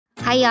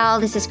Hi, y'all.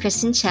 This is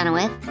Kristen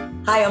Chenoweth.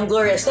 Hi, I'm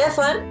Gloria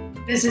Stefan.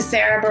 This is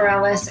Sarah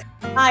Bareilles.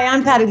 Hi,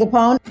 I'm Patti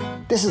LuPone.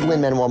 This is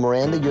Lin-Manuel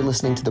Miranda. You're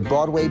listening to the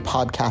Broadway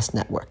Podcast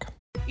Network.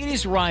 It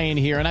is Ryan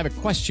here, and I have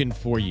a question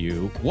for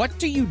you. What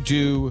do you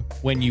do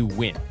when you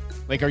win?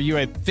 Like, are you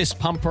a fist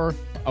pumper,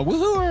 a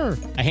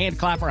woohooer, a hand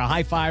clapper, a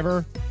high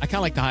fiver? I kind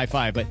of like the high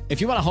five, but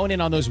if you want to hone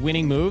in on those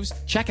winning moves,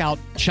 check out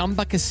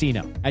Chumba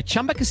Casino. At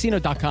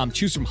ChumbaCasino.com,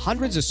 choose from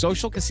hundreds of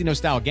social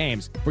casino-style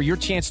games for your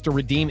chance to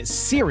redeem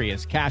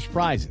serious cash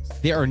prizes.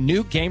 There are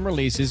new game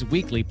releases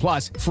weekly,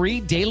 plus free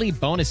daily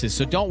bonuses.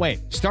 So don't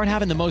wait. Start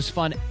having the most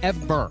fun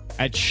ever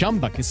at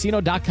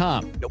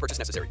ChumbaCasino.com. No purchase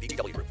necessary.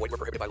 VGW Group. Void where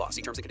prohibited by law.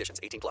 See terms and conditions.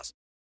 18+.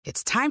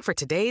 It's time for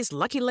today's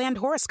Lucky Land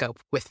horoscope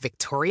with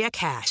Victoria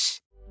Cash.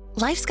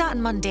 Life's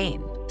gotten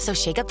mundane, so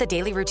shake up the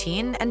daily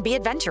routine and be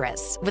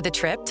adventurous with a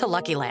trip to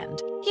Lucky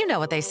Land. You know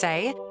what they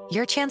say,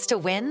 your chance to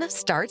win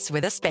starts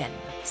with a spin.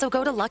 So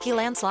go to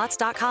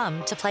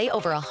LuckyLandSlots.com to play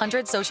over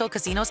 100 social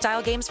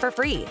casino-style games for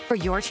free for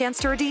your chance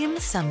to redeem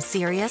some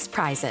serious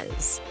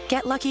prizes.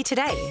 Get lucky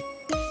today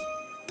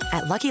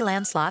at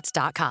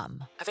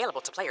LuckyLandSlots.com.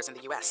 Available to players in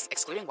the U.S.,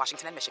 excluding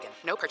Washington and Michigan.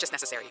 No purchase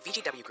necessary.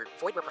 VGW Group.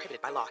 Void where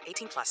prohibited by law.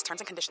 18+.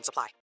 Terms and conditions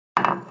apply.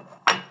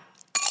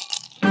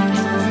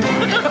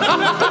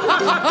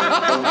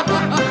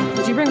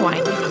 Did you bring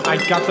wine? I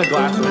got the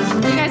glasses.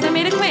 You guys, I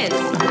made a quiz.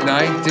 No,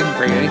 I didn't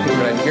bring anything,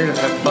 but I'm here to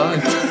have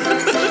fun.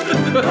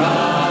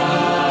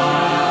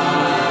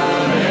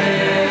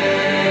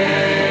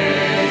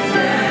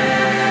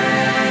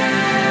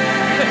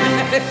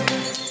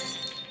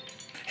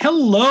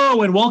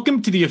 Hello, and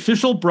welcome to the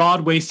official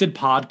Broad-Wasted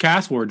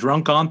podcast where we're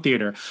drunk on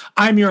theater.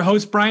 I'm your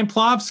host, Brian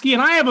Plofsky,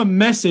 and I have a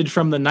message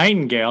from the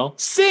Nightingale.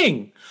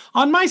 Sing!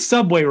 On my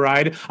subway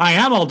ride, I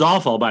am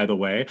Aldolfo, by the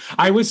way,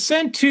 I was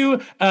sent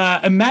to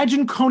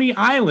Imagine Coney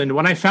Island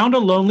when I found a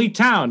lonely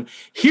town.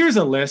 Here's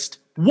a list.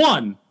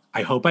 1,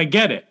 I hope I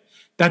get it.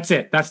 That's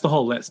it. That's the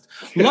whole list.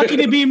 Lucky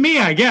to be me,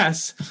 I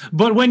guess.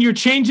 But when you're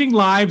changing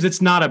lives,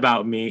 it's not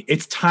about me.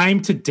 It's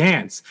time to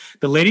dance.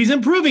 The lady's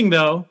improving,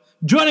 though.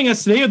 Joining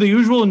us today are the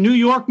usual New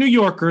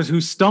Yorkers who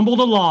stumbled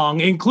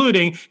along,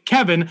 including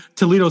Kevin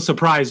Toledo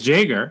Surprise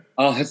Jager.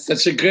 Oh, that's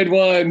such a good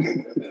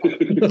one.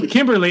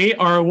 Kimberly,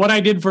 our What I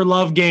Did for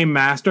Love game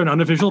master and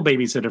unofficial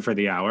babysitter for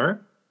the hour.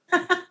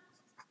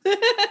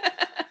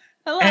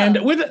 Hello.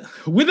 And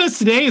with us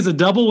today is a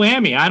double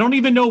whammy. I don't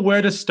even know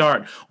where to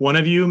start. One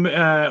of you,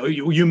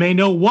 you may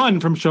know one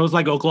from shows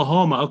like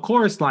Oklahoma, A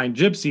Chorus Line,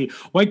 Gypsy,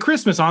 White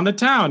Christmas, On the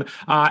Town,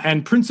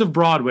 and Prince of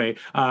Broadway,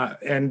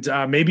 and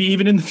maybe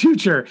even in the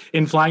future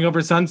in Flying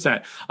Over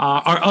Sunset.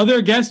 Our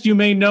other guest you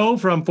may know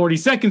from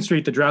 42nd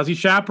Street, The Drowsy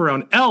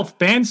Chaperone, Elf,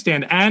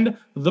 Bandstand, and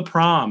The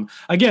Prom.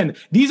 Again,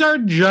 these are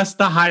just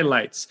the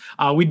highlights.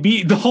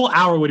 The whole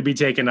hour would be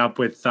taken up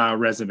with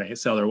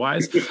resumes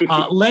otherwise.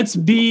 Let's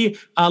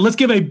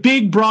give a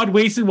big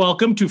broad-waisted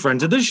welcome to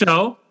friends of the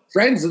show.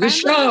 Friends of the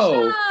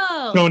show.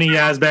 Tony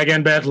Yazbek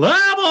and Beth Labo.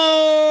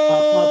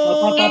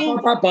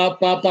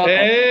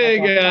 Hey,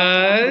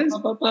 guys.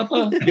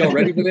 Y'all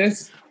ready for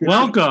this?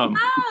 Welcome.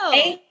 Oh.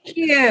 Thank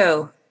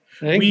you.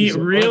 We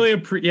really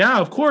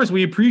of course.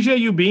 We appreciate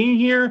you being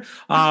here.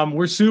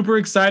 We're super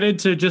excited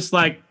to just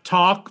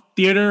talk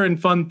theater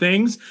and fun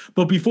things.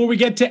 But before we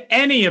get to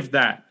any of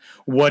that,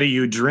 what are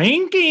you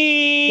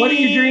drinking? What are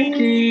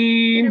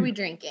we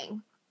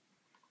drinking?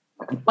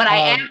 What I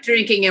am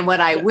drinking and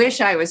what I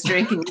wish I was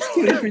drinking is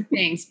two different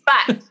things.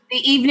 But the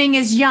evening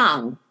is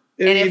young.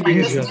 And if I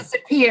just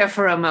disappear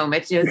for a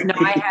moment, just know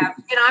I have,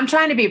 I'm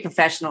trying to be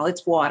professional.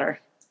 It's water.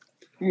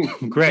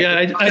 Great.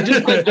 Yeah, I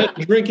just got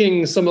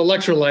drinking some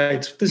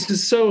electrolytes. This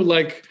is so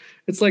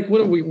it's like, what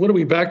are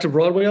we back to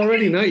Broadway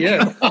already? Not yet.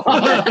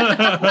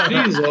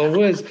 Jeez,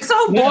 it's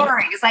so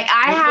boring. It's like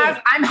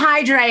I'm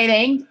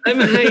hydrating. I'm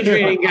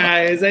hydrating,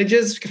 guys. I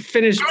just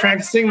finished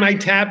practicing my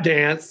tap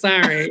dance.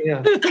 Sorry.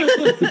 Yeah.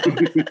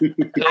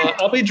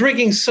 I'll be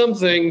drinking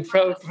something,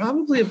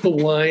 probably of the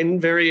wine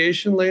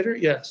variation later.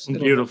 Yes.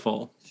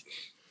 Beautiful.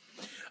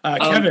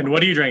 Kevin,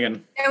 what are you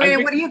drinking? Wait,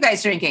 what are you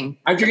guys drinking?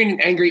 I'm drinking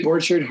an Angry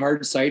Orchard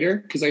hard cider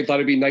because I thought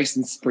it'd be nice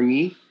and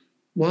springy.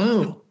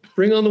 Wow.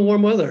 Bring on the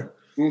warm weather.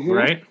 Mm-hmm.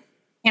 Right.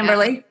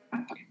 Kimberly?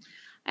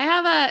 I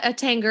have a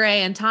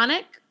Tanqueray and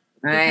tonic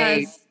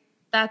because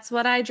that's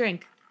what I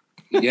drink.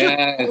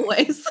 Yeah.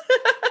 Always.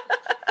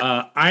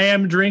 I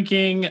am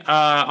drinking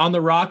On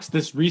the Rocks,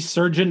 this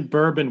Resurgent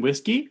bourbon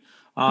whiskey.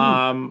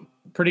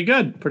 Pretty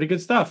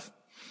good stuff.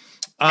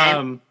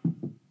 Thank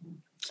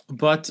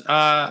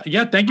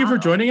you for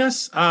joining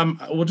us.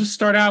 We'll just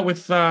start out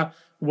with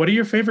what are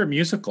your favorite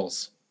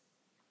musicals?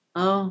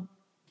 Oh.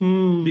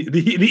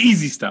 The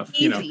easy stuff.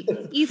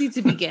 Easy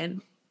to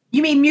begin.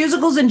 You mean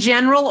musicals in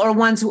general or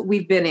ones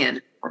we've been in?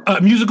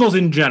 Musicals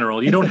in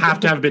general. You don't have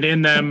to have been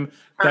in them.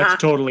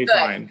 That's totally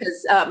fine.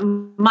 Because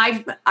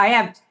I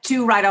have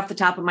two right off the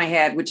top of my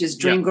head, which is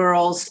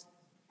Dreamgirls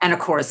and A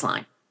Chorus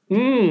Line.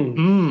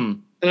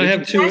 And I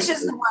have two. That's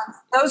just the ones.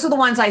 Those are the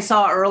ones I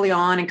saw early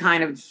on and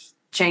kind of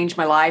changed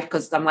my life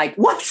because I'm like,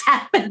 what's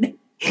happening?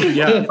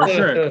 Yeah, for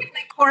sure. The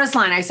chorus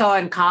line I saw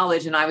in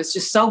college, and I was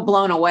just so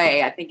blown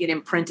away. I think it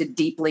imprinted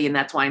deeply, and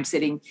that's why I'm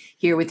sitting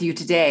here with you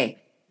today.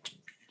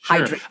 Sure.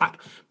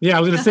 I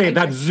was going to say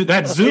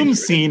that Zoom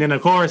scene in a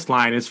chorus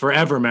line is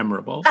forever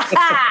memorable.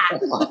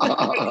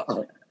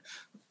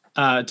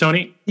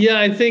 Tony?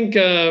 Yeah, I think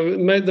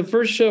the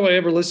first show I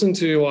ever listened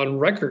to on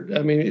record,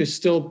 I mean, it's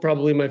still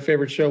probably my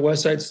favorite show,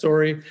 West Side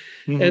Story.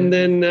 Mm-hmm. And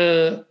then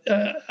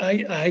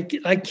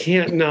I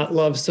can't not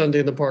love Sunday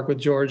in the Park with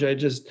George.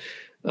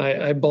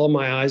 I bawl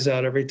my eyes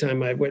out every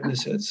time I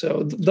witness it.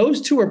 So those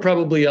two are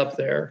probably up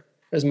there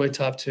as my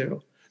top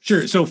two.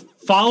 Sure. So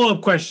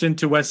follow-up question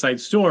to West Side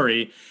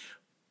Story.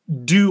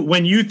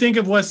 When you think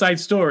of West Side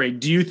Story,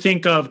 do you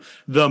think of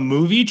the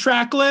movie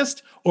track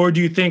list or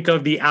do you think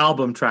of the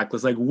album track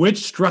list? Like, which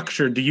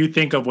structure do you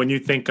think of when you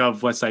think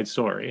of West Side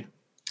Story?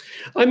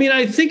 I mean,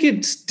 I think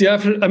it's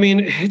definitely. I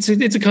mean, it's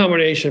a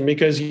combination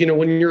because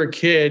when you're a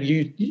kid,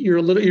 you're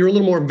a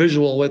little more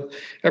visual with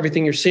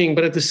everything you're seeing,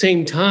 but at the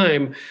same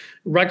time,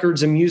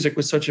 records and music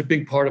was such a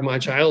big part of my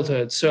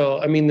childhood.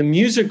 So, I mean, the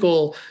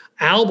musical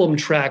album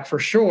track for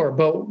sure,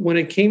 but when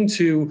it came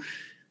to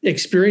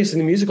experiencing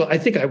the musical, I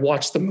think I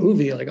watched the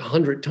movie like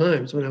 100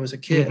 times when I was a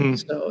kid. Mm-hmm.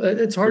 So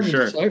it's hard to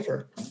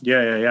decipher.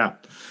 Yeah.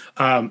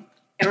 And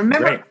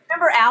remember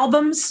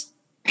albums?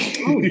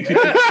 When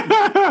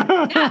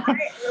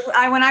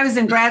I was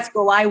in grad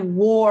school, I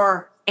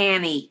wore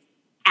Annie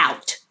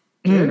out.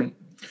 Mm.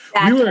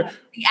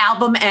 The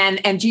album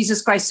and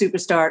Jesus Christ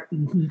Superstar.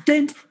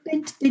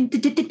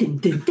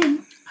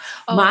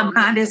 My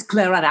mind is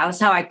clear, and that's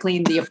how I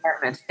cleaned the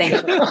apartment.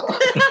 Thank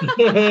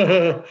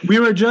you. We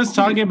were just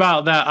talking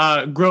about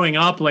that growing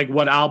up, like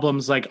what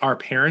albums like our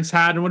parents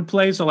had and would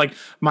play. So like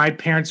my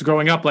parents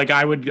growing up, like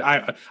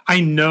I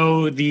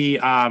know the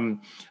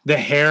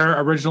Hair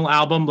original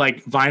album,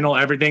 like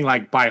vinyl, everything,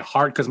 like by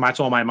heart because that's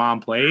all my mom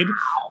played.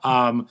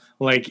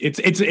 Like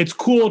it's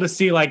cool to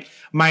see like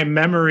my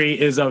memory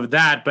is of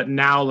that, but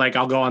now like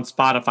I'll go on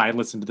Spotify and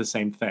listen to the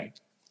same thing.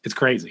 It's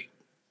crazy.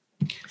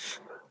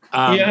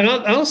 And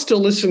I'll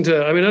still listen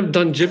to. I mean, I've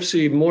done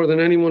Gypsy more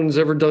than anyone's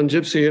ever done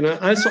Gypsy, and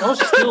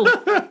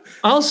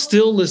I'll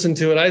still listen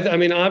to it. I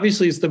mean,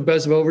 obviously, it's the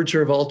best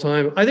overture of all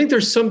time. I think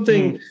there's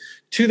something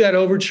to that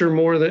overture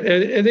more than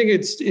I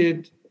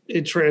think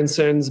it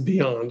transcends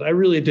beyond. I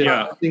really do.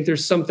 Yeah. I think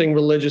there's something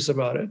religious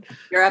about it.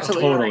 You're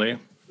absolutely right.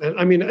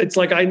 I mean, it's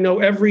like I know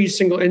every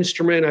single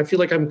instrument. I feel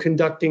like I'm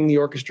conducting the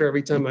orchestra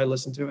every time I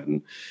listen to it,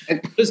 and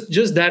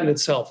just that in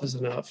itself is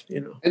enough,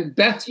 And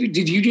Beth,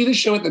 did you do the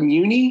show at the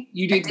Muni?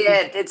 You did. I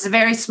did. It's a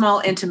very small,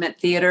 intimate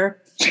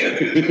theater.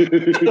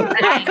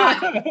 I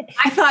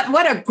thought,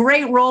 what a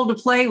great role to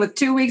play with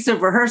 2 weeks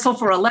of rehearsal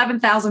for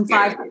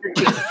 11,500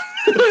 people.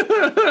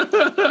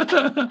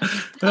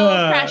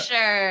 No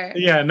pressure.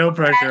 Yeah, no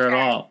pressure at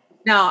all.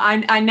 No,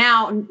 I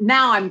now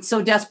I'm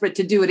so desperate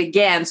to do it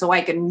again so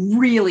I can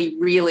really,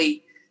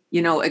 really,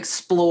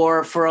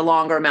 explore for a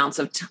longer amounts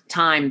of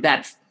time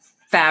that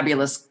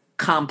fabulous,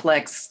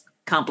 complex,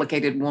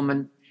 complicated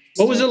woman.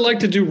 What was it like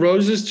to do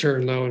Rose's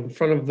Turn though in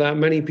front of that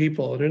many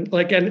people and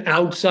like an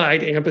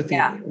outside amphitheater?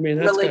 Yeah. I mean,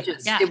 that's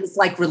religious. It was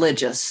like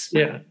religious.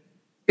 Yeah,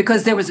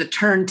 because there was a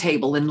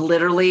turntable and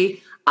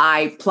literally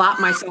I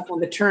plopped myself on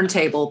the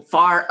turntable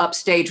far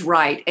upstage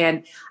right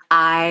and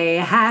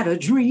I had a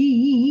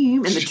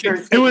dream in the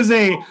church. It was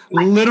a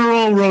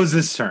literal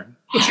Rose's Turn.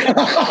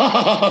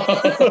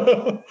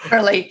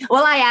 Really?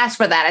 Well, I asked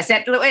for that. I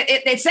said,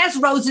 it says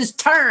Rose's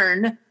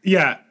Turn.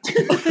 Yeah.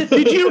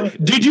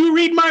 Did you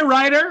read my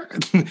writer?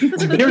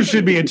 There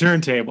should be a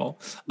turntable.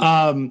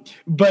 So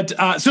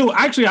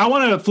actually, I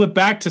want to flip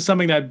back to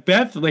something that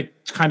Beth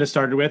kind of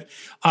started with.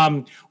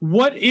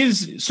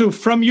 So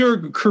from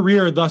your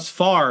career thus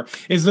far,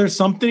 is there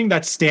something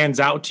that stands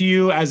out to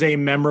you as a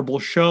memorable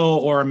show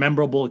or a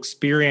memorable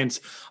experience?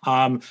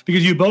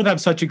 Because you both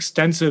have such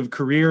extensive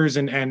careers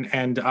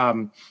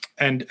and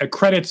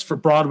credits for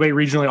Broadway,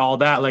 regionally, all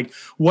that. Like,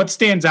 what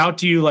stands out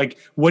to you? Like,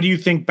 what do you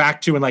think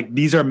back to? And like,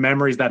 these are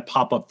memories that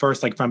pop up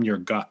first, like from your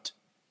gut.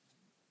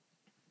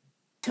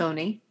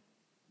 Tony?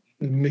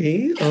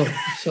 Me? Oh,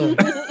 sorry.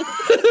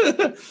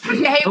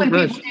 You hate when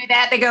people do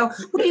that. They go,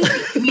 what do you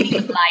think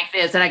comedian life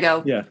is? And I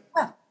go, yeah.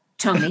 Well,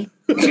 Tony.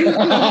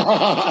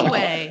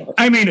 Way.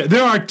 I mean,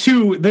 there are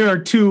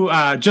two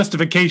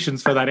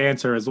justifications for that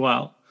answer as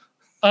well.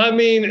 I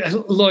mean,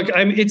 look,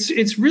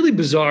 it's really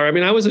bizarre. I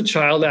mean, I was a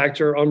child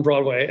actor on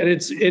Broadway,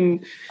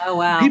 and oh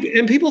wow.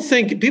 People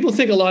think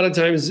a lot of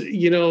times,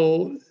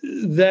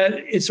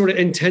 that it sort of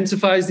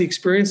intensifies the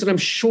experience, and I'm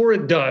sure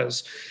it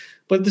does.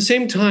 But at the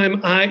same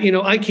time,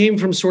 I came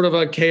from sort of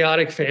a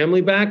chaotic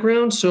family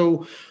background.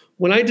 So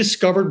when I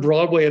discovered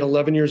Broadway at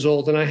 11 years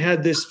old, and I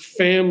had this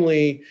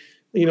family,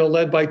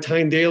 led by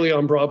Tyne Daly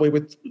on Broadway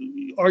with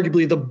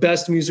arguably the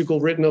best musical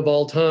written of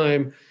all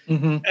time.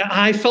 Mm-hmm.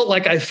 I felt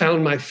like I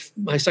found my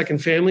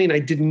second family, and I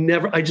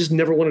just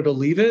never wanted to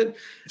leave it.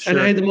 Sure.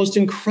 And I had the most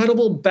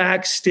incredible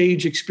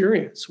backstage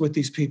experience with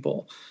these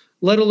people,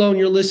 let alone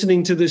you're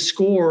listening to this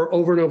score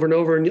over and over and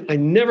over. And I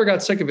never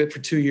got sick of it for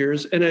 2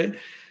 years. And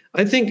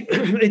I think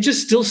it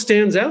just still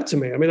stands out to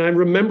me. I mean, I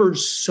remember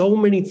so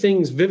many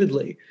things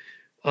vividly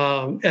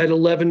at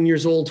 11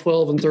 years old,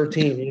 12 and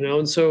 13, you know?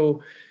 And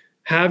so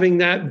having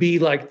that be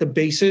like the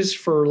basis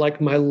for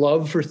like my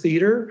love for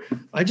theater,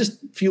 I just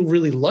feel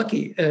really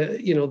lucky.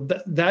 You know,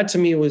 that to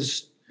me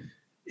was,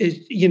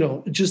 you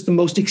know, just the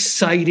most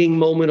exciting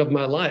moment of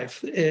my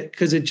life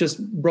because it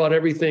just brought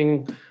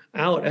everything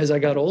out as I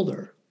got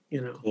older,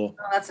 you know? Cool.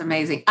 Oh, that's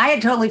amazing. I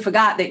had totally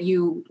forgot that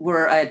you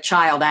were a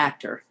child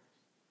actor.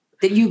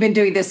 That you've been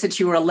doing this since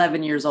you were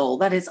 11 years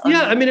old. That is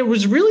amazing. Yeah, I mean, it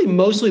was really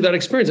mostly that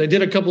experience. I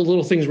did a couple of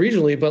little things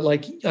regionally, but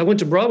like I went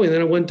to Broadway and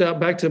then I went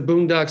back to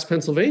Boondocks,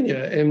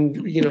 Pennsylvania and,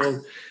 you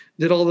know,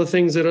 did all the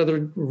things that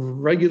other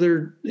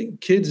regular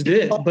kids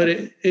did. But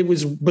it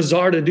was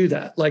bizarre to do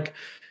that. Like,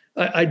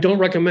 I don't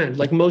recommend.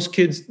 Like most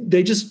kids,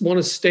 they just want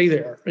to stay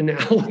there. And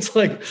now it's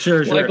like,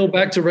 why go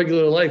back to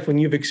regular life when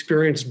you've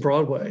experienced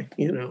Broadway,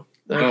 you know?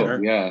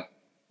 Yeah.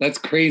 That's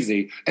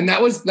crazy. And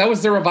that was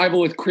the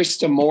revival with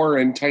Krista Moore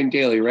and Tyne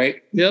Daly,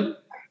 right?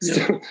 Yep.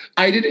 So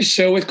I did a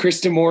show with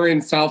Krista Moore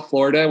in South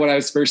Florida when I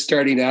was first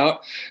starting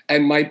out.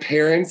 And my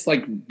parents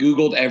like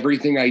Googled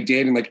everything I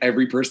did and like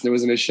every person that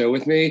was in a show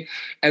with me.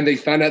 And they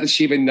found out that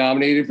she'd been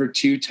nominated for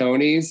 2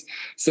 Tonys.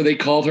 So they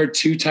called her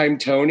 2-time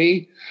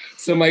Tony.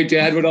 So my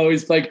dad would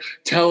always like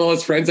tell all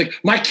his friends, like,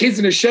 my kid's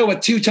in a show with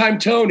 2-time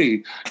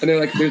Tony. And they're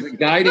like, there's a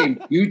guy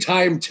named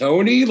 2-time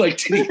Tony?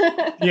 Like,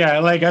 yeah,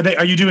 like,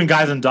 are you doing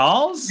Guys and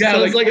Dolls? Yeah,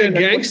 like a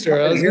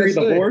gangster. I was Harry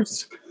the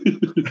Horse.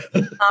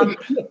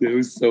 It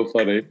was so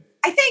funny.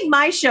 I think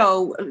my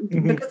show,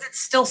 because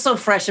it's still so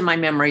fresh in my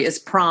memory, is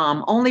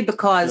Prom, only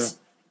because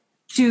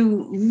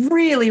to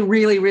really,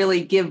 really,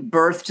 really give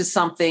birth to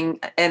something.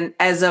 And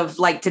as of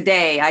like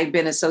today, I've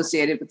been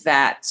associated with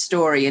that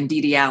story and Dee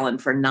Dee Allen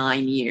for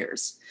 9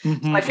 years.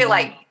 Mm-hmm. So I feel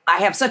like I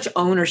have such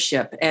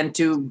ownership, and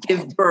to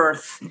give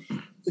birth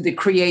to the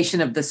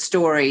creation of the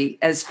story,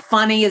 as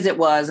funny as it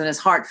was and as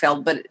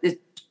heartfelt, but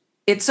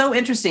it's so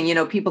interesting. You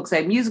know, people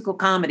say musical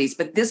comedies,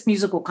 but this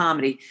musical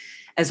comedy,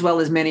 as well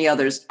as many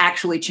others,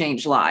 actually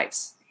changed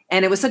lives.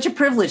 And it was such a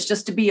privilege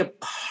just to be a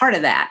part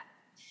of that.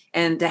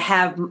 And to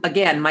have,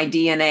 again, my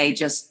DNA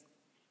just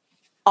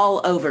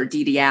all over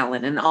Dee Dee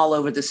Allen and all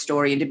over the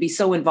story, and to be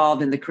so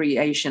involved in the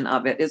creation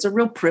of it is a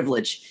real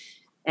privilege.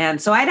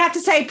 And so I'd have to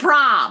say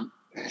Prom.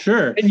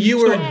 Sure. And you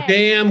were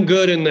damn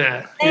good in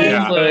that.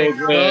 Yeah. Oh my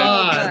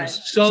God.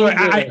 So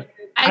good.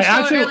 I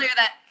showed earlier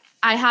that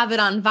I have it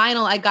on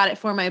vinyl. I got it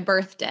for my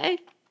birthday.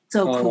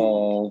 So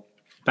cool.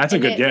 That's a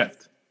good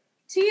gift.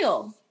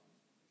 Teal.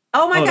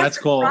 Oh my God. That's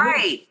cool.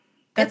 Right.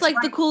 It's like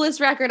the coolest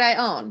record I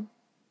own.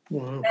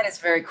 Wow. That is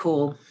very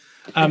cool.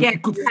 Again,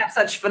 you have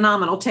such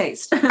phenomenal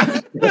taste.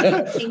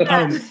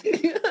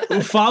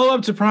 Follow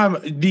up to Prom,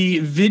 the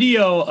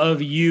video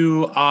of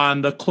you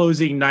on the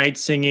closing night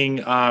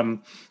singing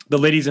The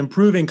Lady's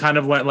Improving kind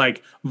of went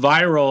like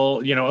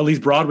viral, you know, at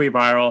least Broadway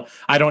viral.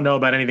 I don't know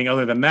about anything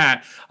other than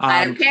that.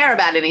 I don't care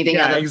about anything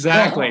other.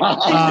 Exactly.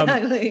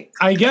 Exactly.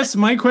 I guess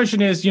my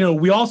question is, you know,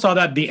 we all saw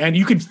that at the end.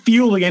 You could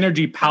feel the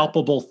energy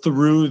palpable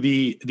through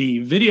the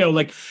video.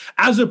 Like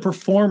as a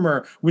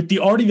performer, with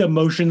the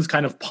emotions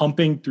kind of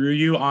pumping through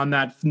you on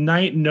that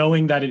night,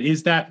 knowing that it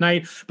is that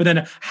night, but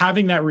then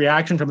having that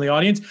reaction from the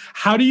audience,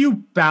 how do you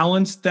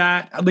balance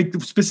that? Like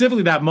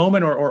specifically that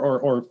moment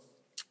or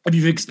if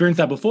you've experienced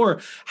that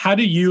before, how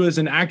do you as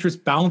an actress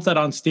balance that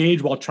on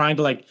stage while trying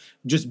to like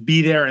just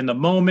be there in the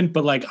moment,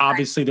 but like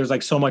obviously there's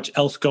like so much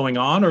else going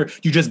on, or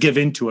you just give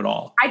into it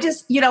all? I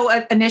just, you know,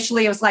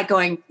 initially it was like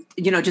going,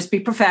 you know, just be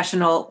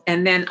professional.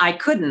 And then I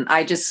couldn't.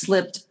 I just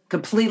slipped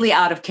completely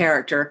out of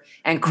character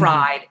and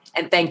cried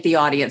and thanked the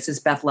audience as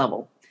Beth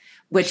Level,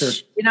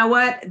 which, you know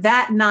what,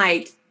 that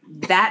night,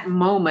 that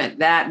moment,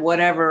 that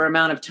whatever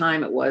amount of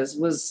time it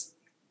was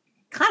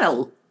kind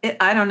of,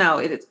 I don't know,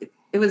 it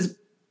was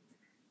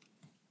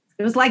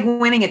like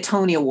winning a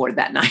Tony Award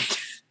that night.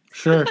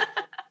 Sure.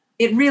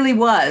 It really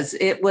was.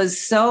 It was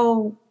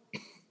so,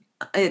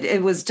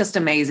 it was just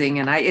amazing.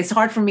 And it's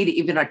hard for me to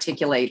even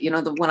articulate, you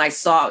know, when I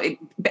saw it,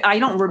 I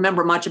don't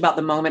remember much about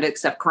the moment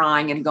except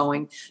crying and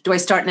going, do I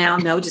start now?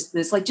 No,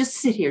 it's like, just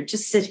sit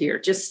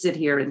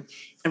here and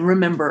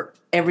remember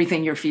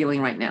everything you're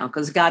feeling right now.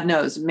 Because God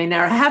knows it may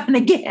never happen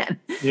again.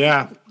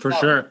 Yeah, for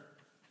sure.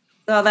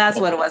 So that's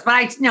what it was. But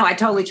I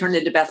totally turned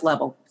into Beth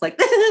Level. Like,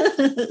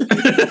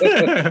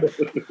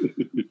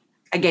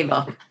 I gave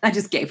up. I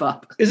just gave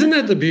up. Isn't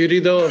that the beauty,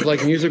 though, of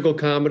like musical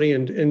comedy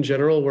and in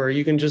general, where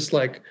you can just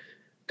like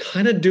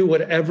kind of do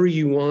whatever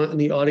you want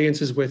and the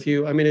audience is with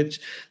you? I mean,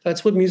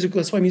 that's why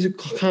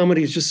musical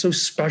comedy is just so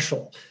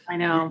special. I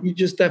know. You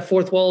just, that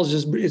fourth wall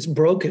is it's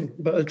broken.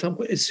 But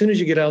as soon as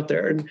you get out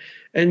there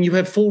and you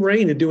have full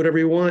reign to do whatever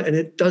you want, and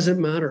it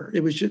doesn't matter.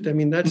 It was just, I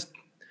mean, that's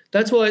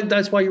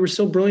why you were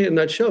so brilliant in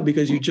that show,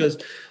 because you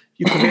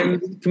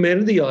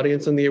commanded the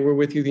audience, and they were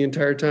with you the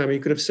entire time. You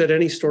could have said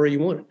any story you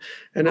wanted,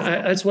 and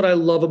that's what I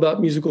love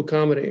about musical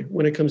comedy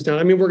when it comes down.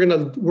 I mean, we're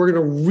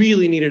gonna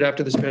really need it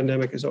after this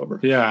pandemic is over.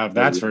 Yeah,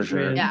 that's for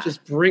sure. Yeah.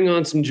 Just bring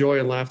on some joy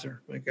and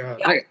laughter. My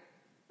God.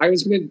 I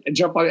was going to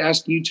jump on and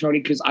ask you, Tony,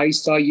 because I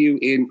saw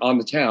you on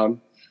The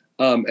Town.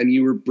 and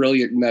you were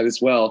brilliant in that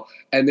as well.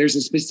 And there's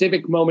a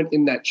specific moment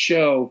in that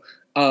show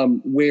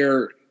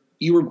where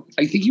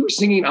I think you were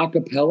singing a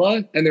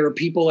cappella, and there were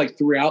people like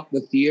throughout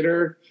the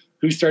theater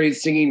who started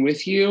singing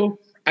with you.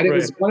 And it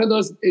was one of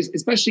those,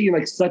 especially in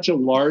like such a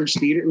large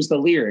theater, it was the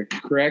Lyric,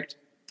 correct?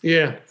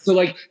 Yeah. So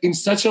like in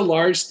such a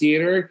large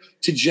theater,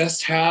 to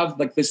just have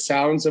like the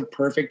sounds of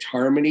perfect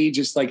harmony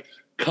just like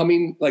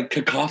coming like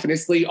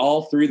cacophonously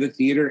all through the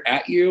theater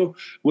at you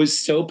was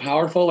so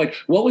powerful. Like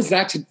what was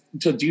that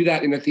to do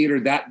that in a theater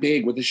that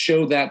big with a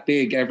show that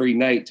big every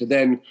night, to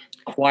then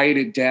quiet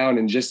it down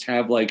and just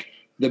have like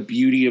the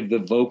beauty of the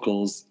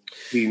vocals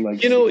being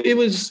like,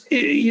 it's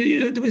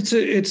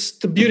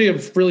the beauty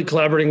of really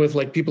collaborating with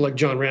like people like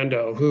John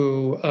Rando,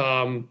 who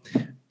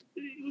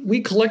we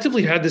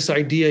collectively had this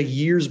idea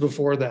years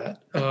before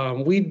that.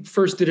 We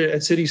first did it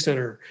at City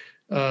Center.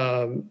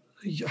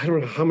 I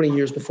don't know how many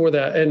years before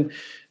that. And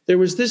there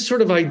was this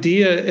sort of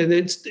idea, and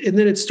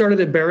then it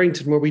started at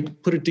Barrington, where we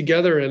put it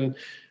together, and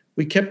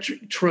we kept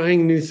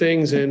trying new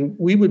things, and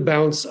we would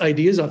bounce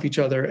ideas off each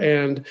other.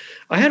 And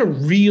I had a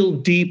real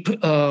deep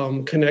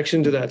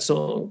connection to that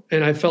song.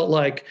 And I felt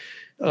like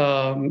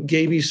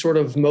Gaby's sort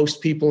of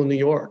most people in New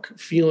York,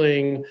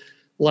 feeling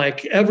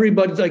like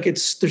everybody, like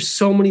there's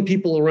so many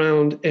people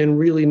around and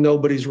really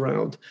nobody's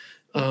around.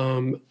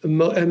 And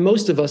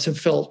most of us have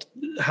felt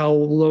how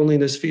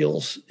loneliness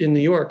feels in New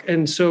York.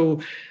 And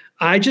so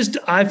I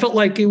felt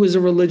like it was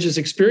a religious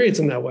experience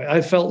in that way.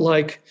 I felt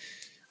like,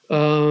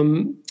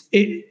 and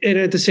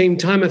at the same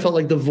time, I felt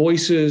like the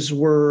voices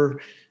were,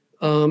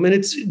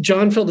 and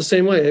John felt the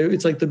same way.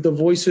 It's like the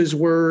voices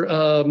were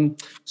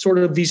sort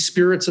of these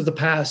spirits of the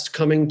past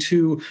coming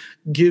to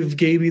give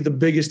Gaby the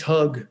biggest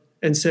hug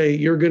and say,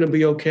 you're going to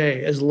be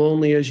okay, as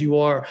lonely as you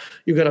are.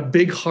 You've got a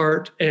big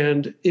heart,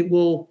 and it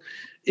will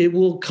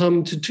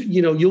come to,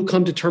 you'll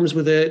come to terms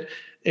with it.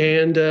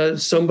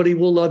 And somebody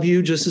will love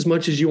you just as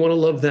much as you want to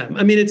love them.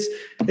 I mean,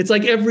 it's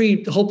like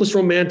every hopeless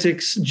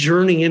romantic's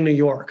journey in New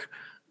York.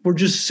 We're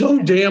just so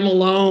damn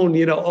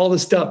alone, all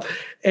this stuff.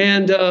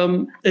 And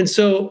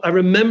so I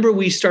remember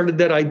we started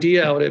that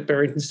idea out at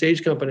Barrington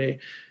Stage Company.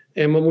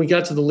 And when we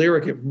got to the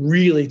Lyric, it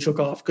really took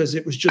off because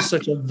it was just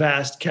such a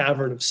vast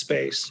cavern of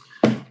space.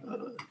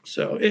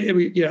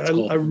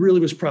 Cool. I really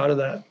was proud of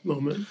that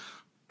moment.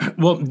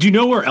 Well, do you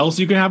know where else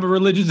you can have a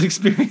religious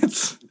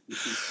experience?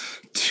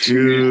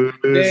 Tuesdays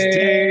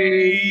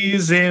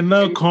in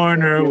the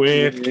corner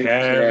with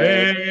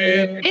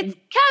Kevin. It's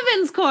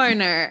Kevin's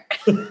Corner.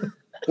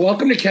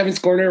 Welcome to Kevin's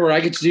Corner, where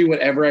I get to do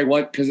whatever I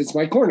want because it's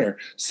my corner.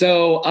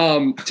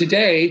 So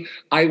today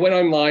I went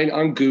online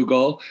on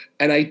Google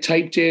and I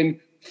typed in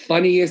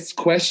funniest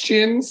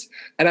questions,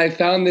 and I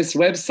found this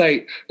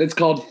website that's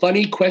called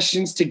Funny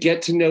Questions to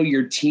Get to Know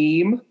Your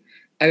Team.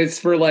 And it's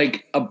for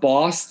like a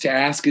boss to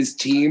ask his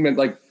team and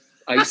like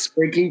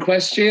ice-breaking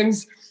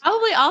questions.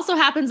 Probably also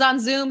happens on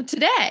Zoom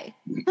today.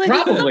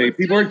 Probably.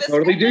 People are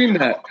totally doing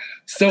that.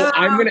 So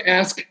I'm going to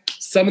ask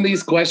some of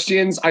these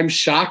questions. I'm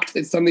shocked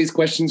that some of these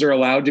questions are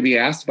allowed to be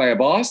asked by a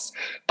boss.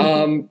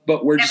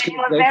 But we're just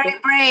You're very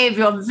brave.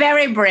 You're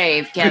very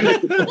brave,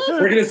 Kevin.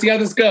 We're going to see how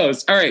this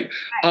goes. All right.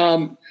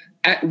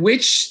 At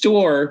which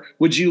store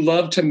would you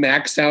love to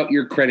max out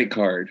your credit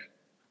card?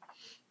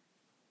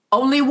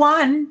 Only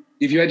one.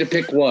 If you had to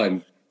pick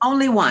one.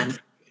 Only one.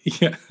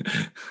 Yeah.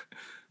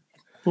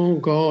 Oh,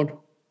 God.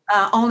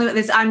 Only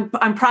this. I'm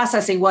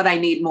processing what I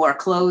need more: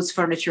 clothes,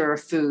 furniture, or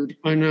food.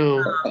 I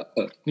know.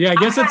 Yeah, I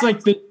guess it's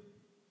like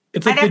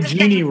the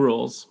genie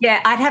rules.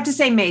 Yeah, I'd have to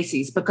say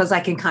Macy's because I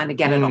can kind of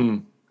get it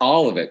all.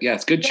 All of it.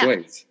 Yes, good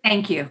choice.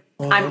 Thank you.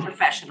 I'm a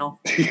professional.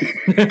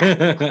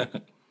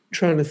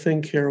 Trying to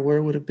think here,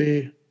 where would it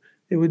be?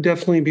 It would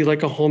definitely be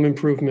like a home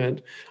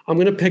improvement. I'm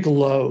going to pick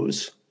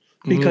Lowe's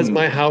because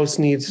my house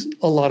needs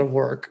a lot of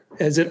work,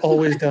 as it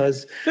always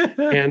does.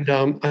 And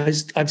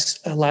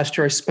last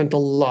year I spent a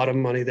lot of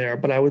money there,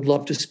 but I would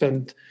love to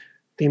spend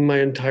my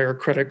entire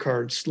credit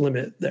card's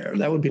limit there.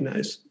 That would be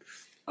nice.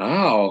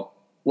 Wow.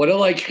 What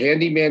a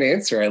handyman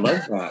answer. I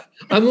love that.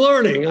 I'm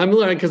learning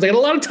because I got a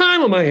lot of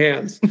time on my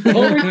hands.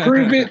 Home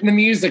Improvement, the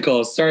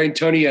musical, starring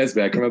Tony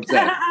Esbeck. I'm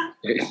upset.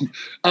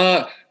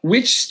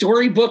 Which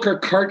storybook or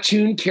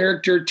cartoon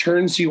character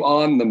turns you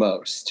on the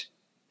most?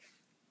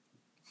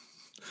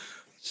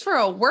 For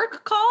a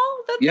work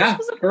call?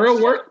 For a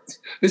work.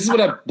 This is what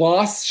a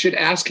boss should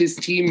ask his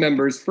team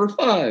members for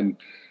fun.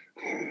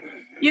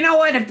 You know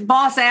what? If the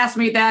boss asked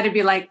me that, it'd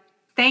be like,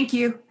 thank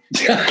you.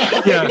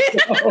 Yeah.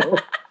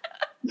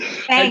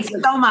 Thanks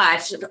so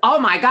much. Oh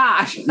my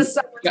gosh.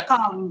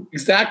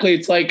 Exactly.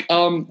 It's like,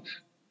 I'm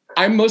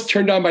most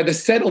turned on by the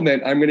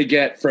settlement I'm going to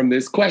get from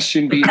this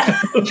question being.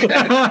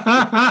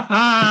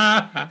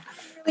 I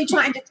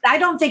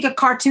don't think a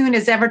cartoon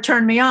has ever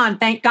turned me on.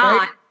 Thank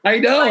God. I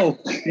know.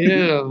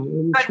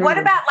 But what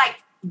about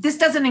this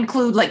doesn't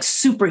include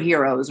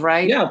superheroes,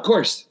 right? Yeah, of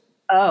course.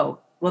 Oh,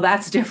 well,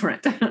 that's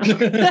different. Let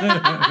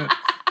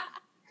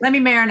me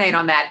marinate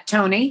on that,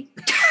 Tony.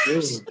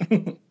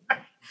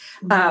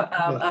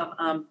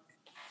 Oh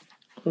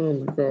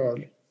my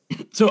God.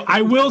 So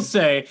I will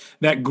say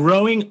that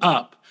growing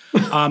up,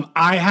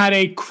 I had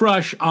a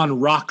crush on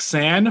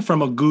Roxanne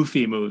from a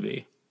Goofy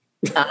movie.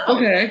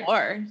 Okay. Of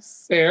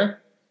course.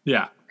 Fair.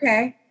 Yeah.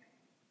 Okay.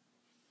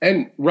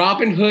 And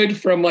Robin Hood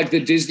from like the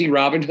Disney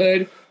Robin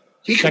Hood.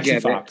 Sexy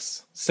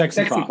Fox.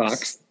 Sexy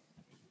Fox.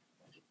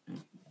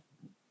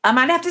 I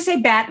might have to say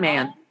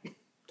Batman.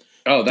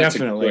 Oh, that's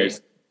definitely a good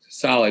choice.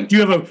 Solid. Do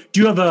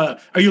you have a?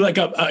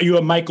 Are you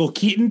a Michael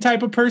Keaton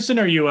type of person?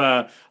 Are you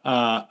a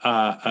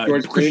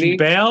George Christian Clooney?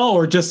 Bale,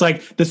 or just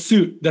like the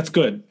suit? That's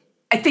good.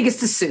 I think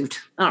it's the suit.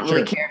 I don't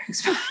really care.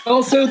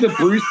 Also, the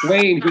Bruce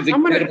Wayne, who's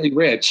incredibly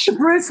rich.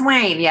 Bruce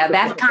Wayne, yeah,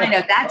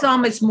 that's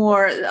almost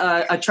more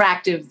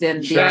attractive than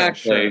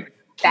Exactly.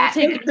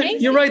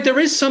 You're right. There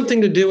is something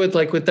to do with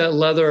that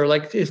leather.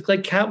 Like if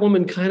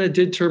Catwoman kind of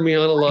did turn me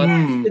on a lot.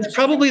 It's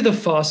probably the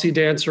Fosse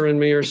dancer in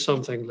me or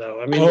something,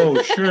 though. I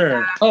mean,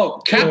 sure.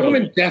 Oh,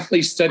 Catwoman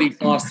definitely studied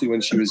Fosse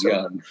when she was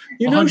young.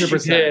 She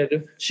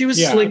did. She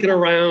was slinking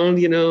around.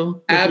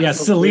 Yeah,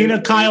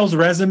 Selena Kyle's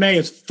resume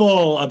is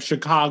full of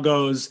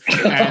Chicago's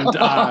and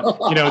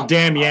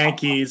damn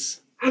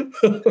Yankees.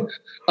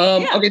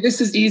 Okay,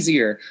 this is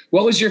easier.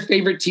 What was your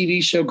favorite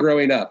TV show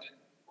growing up?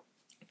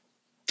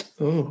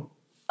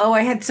 Oh,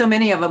 I had so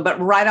many of them, but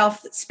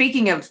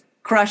speaking of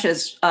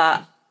crushes,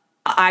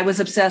 I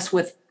was obsessed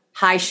with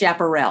High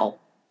Chaparral.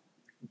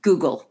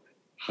 Google.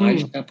 High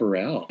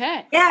Chaparral.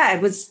 Okay. Yeah,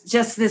 it was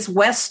just this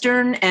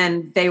Western,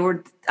 and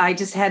I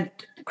just had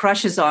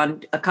crushes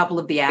on a couple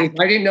of the actors. If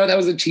I didn't know that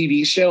was a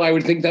TV show, I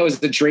would think that was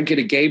the drink at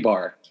a gay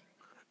bar.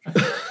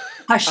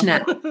 Hush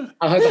now.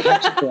 A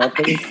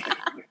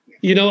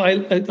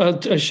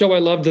show I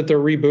love that they're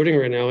rebooting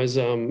right now is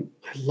I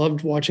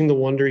loved watching The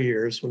Wonder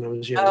Years when I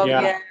was young. Oh,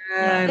 yeah.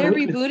 They're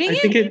rebooting I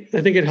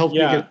think it helped me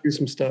get through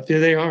some stuff. Yeah,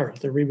 they are.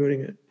 They're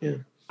rebooting it. Yeah.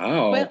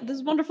 Oh. Well, this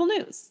is wonderful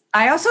news.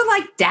 I also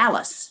like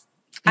Dallas.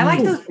 I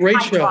like those great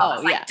high show.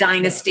 dramas, like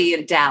Dynasty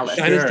and Dallas.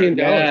 Dynasty and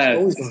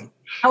Dallas.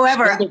 Always.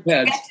 However, to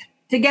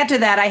get to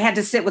that, I had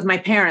to sit with my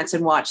parents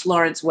and watch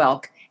Lawrence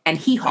Welk and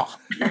Hee Haw.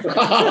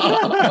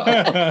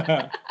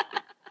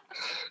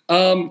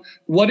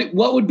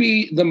 What would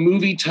be the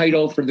movie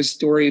title for the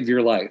story of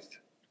your life?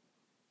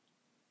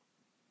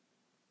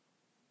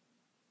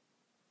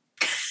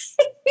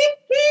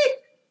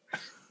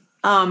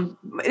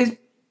 It's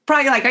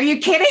probably like, are you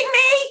kidding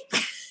me?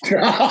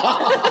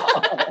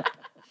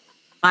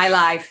 My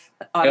Life.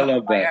 I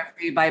love that.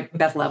 By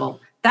Beth Level.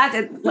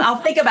 I'll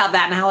think about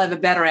that and I'll have a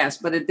better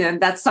answer. But then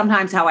that's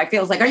sometimes how I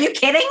feel. It's like, are you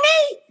kidding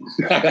me?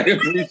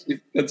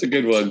 That's a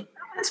good one.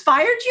 It's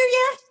fired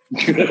you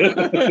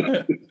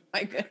yet?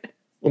 My goodness.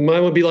 Well,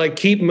 mine would be like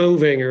Keep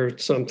Moving or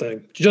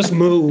something. Just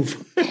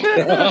move.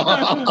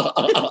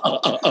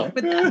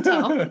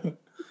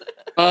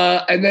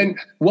 And then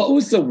what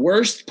was the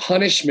worst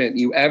punishment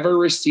you ever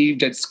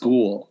received at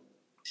school?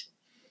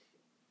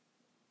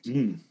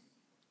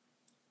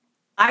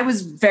 I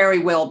was very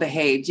well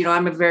behaved.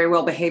 I'm a very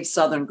well behaved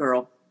Southern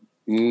girl.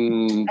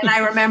 And I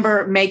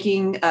remember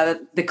making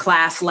the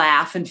class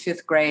laugh in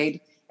 5th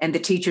grade and the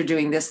teacher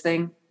doing this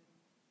thing.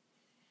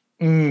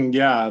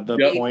 Yeah, the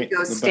Go point.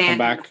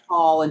 stand in the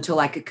hall until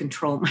I could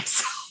control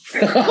myself.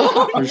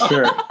 For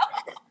sure.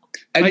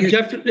 I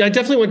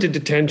definitely went to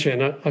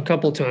detention a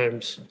couple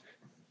times,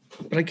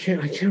 but I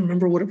can't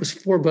remember what it was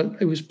for. But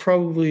it was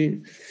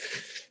probably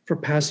for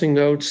passing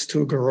notes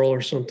to a girl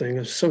or something. It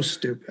was so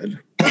stupid.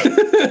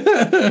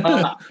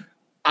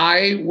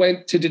 I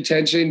went to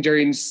detention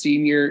during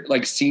senior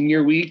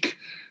week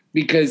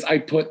because I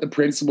put the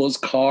principal's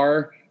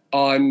car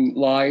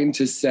online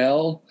to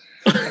sell,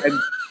 and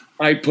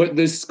I put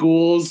the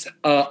school's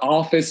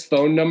office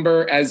phone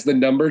number as the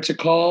number to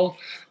call.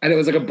 And it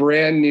was like a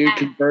brand new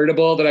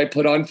convertible that I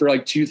put on for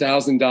like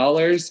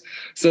 $2,000.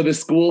 So the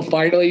school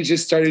finally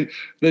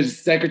the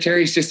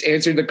secretaries just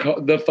answered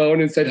the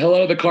phone and said,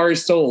 "Hello, the car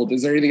is sold.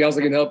 Is there anything else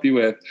I can help you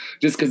with?"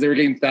 Just because they were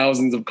getting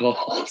thousands of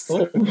calls.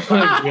 Oh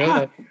my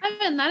God.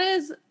 Evan, that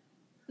is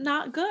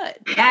not good.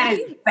 That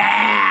is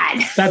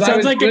bad. That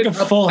sounds like a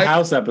Full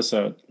House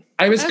episode.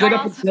 I was good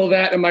up until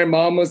that, and my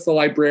mom was the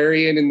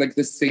librarian in like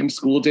the same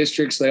school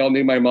district, so they all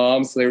knew my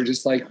mom. So they were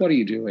just like, "What are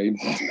you doing?"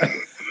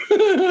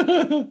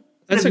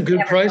 That's a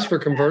good price for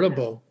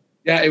convertible.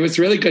 Yeah, it was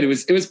really good. It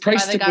was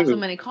priced Why they to got move. so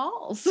many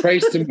calls.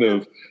 Priced to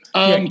move.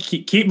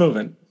 Keep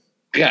moving.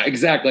 Yeah,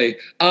 exactly.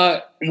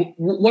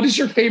 What is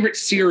your favorite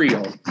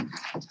cereal?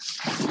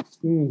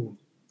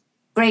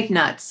 Grape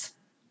Nuts.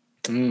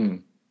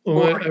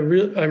 Oh, I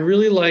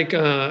really like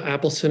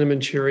apple cinnamon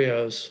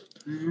Cheerios.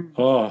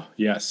 Oh,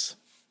 yes.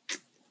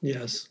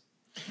 Yes.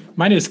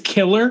 Mine is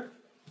Killer.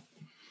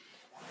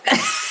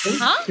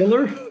 Huh?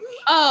 Killer?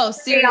 Oh,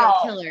 serial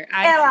killer.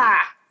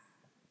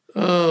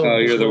 Oh,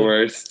 you're the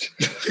worst.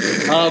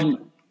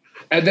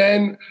 And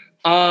then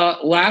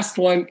last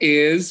one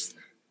is,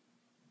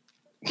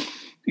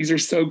 these are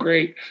so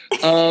great.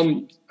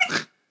 Have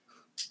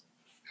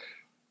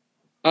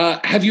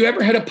you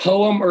ever had a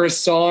poem or a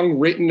song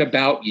written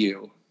about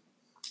you?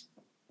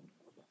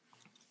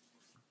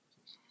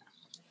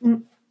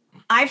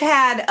 I've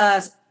had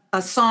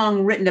a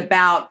song written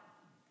about,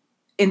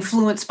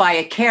 influenced by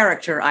a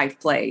character I've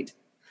played.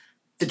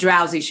 The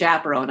Drowsy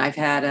Chaperone. I've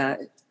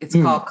had it's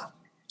called,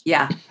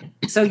 yeah.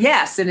 So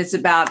yes, and it's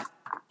about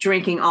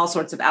drinking all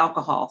sorts of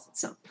alcohol.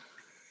 So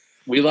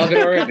we love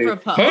it already.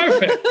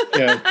 Perfect.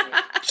 Yeah.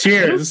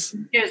 Cheers.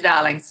 Cheers,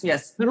 darlings.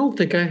 Yes. I don't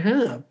think I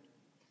have.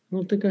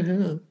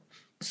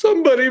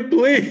 Somebody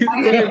please.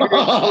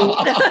 All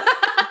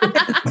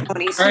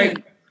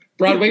right.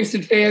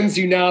 Broadwasted fans,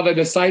 you now have an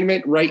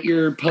assignment. Write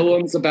your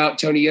poems about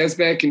Tony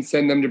Yazbeck and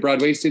send them to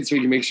Broadwasted so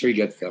we can make sure he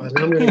gets them.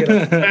 I'm going to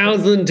get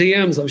 1,000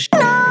 DMs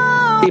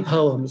of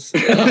poems.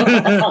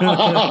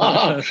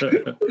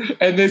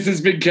 And this has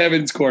been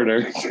Kevin's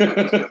Corner.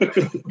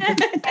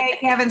 Hey,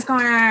 Kevin's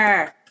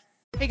Corner.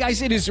 Hey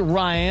guys, it is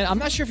Ryan. I'm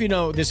not sure if you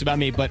know this about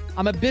me, but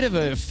I'm a bit of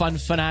a fun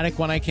fanatic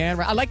when I can.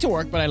 I like to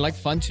work, but I like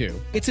fun too.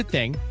 It's a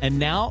thing. And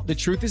now the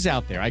truth is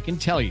out there. I can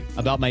tell you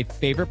about my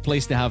favorite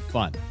place to have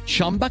fun.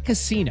 Chumba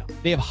Casino.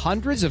 They have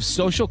hundreds of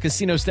social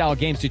casino style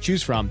games to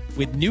choose from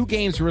with new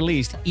games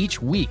released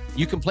each week.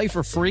 You can play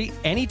for free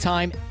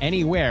anytime,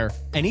 anywhere.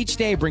 And each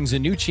day brings a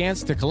new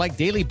chance to collect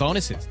daily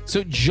bonuses.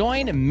 So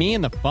join me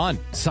in the fun.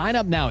 Sign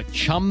up now at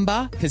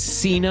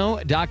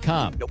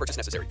ChumbaCasino.com. No purchase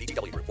necessary.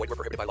 VGW Group. Void where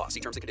prohibited by law. See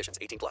terms and conditions.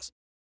 18+.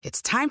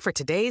 It's time for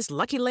today's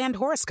Lucky Land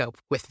horoscope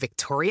with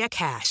Victoria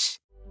Cash.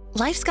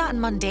 Life's gotten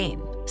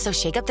mundane, so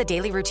shake up the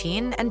daily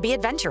routine and be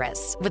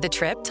adventurous with a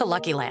trip to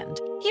Lucky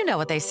Land. You know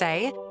what they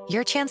say.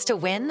 Your chance to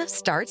win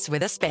starts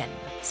with a spin.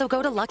 So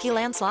go to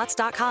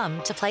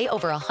LuckyLandSlots.com to play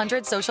over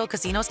 100 social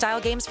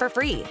casino-style games for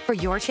free for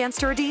your chance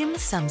to redeem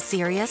some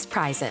serious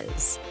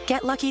prizes.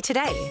 Get lucky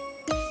today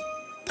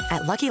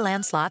at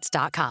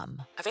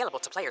LuckyLandSlots.com. Available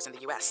to players in the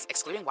U.S.,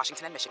 excluding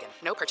Washington and Michigan.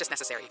 No purchase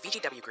necessary.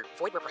 VGW Group.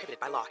 Void where prohibited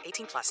by law.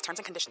 18+. Terms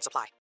and conditions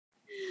apply.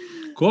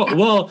 Cool.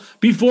 Well,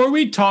 before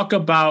we talk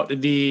about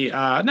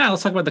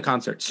let's talk about the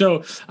concert.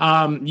 So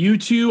you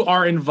two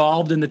are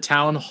involved in the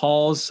Town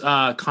Hall's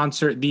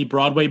concert, the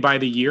Broadway by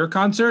the Year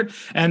concert,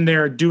 and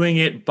they're doing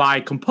it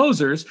by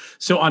composers.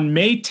 So on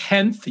May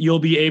 10th, you'll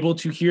be able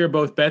to hear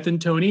both Beth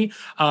and Tony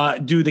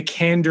do the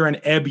Kander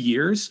and Ebb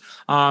years.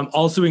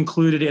 Also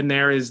included in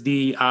there is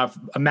a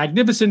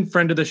magnificent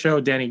friend of the show,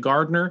 Danny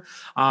Gardner,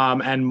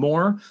 and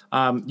more.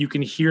 You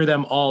can hear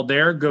them all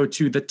there. Go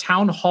to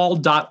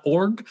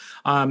thetownhall.org.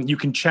 You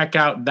can check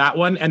out that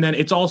one. And then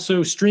it's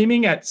also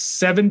streaming at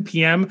 7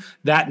 p.m.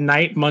 that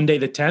night, Monday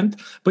the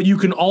 10th. But you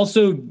can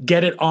also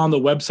get it on the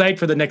website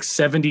for the next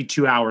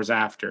 72 hours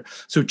after.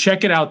 So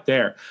check it out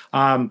there.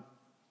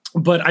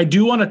 But I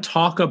do want to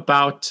talk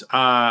about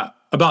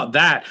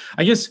that.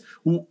 I guess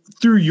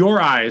through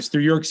your eyes,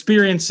 through your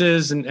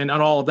experiences and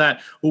all of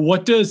that,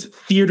 what does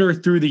theater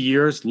through the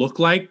years look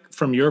like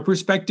from your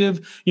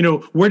perspective? You know,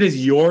 where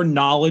does your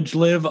knowledge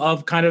live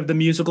of kind of the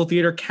musical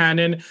theater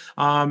canon?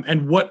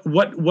 And what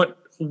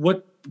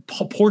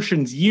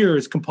portions,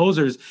 years,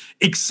 composers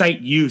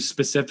excite you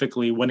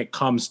specifically when it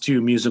comes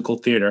to musical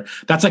theater?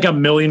 That's like a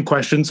million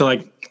questions. So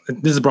like,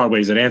 this is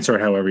Broadway's and answer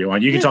it however you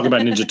want. You can talk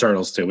about Ninja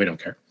Turtles too. We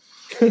don't care.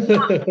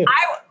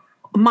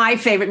 My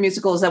favorite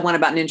musical is that one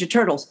about Ninja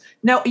Turtles.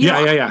 No,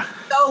 I'm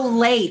so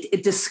late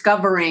at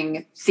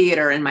discovering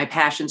theater and my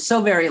passion.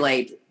 So very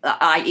late.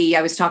 I.e.,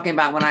 I was talking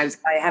about when I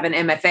have an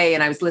MFA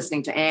and I was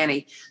listening to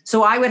Annie.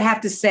 So I would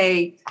have to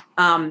say,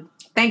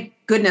 thank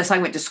goodness I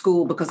went to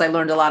school because I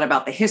learned a lot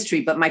about the history.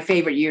 But my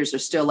favorite years are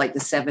still like the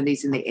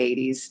 70s and the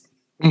 80s.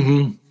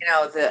 Mm-hmm. You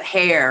know, the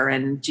Hair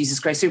and Jesus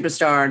Christ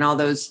Superstar and all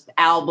those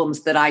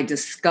albums that I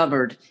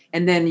discovered.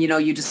 And then, you know,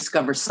 you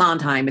discover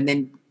Sondheim and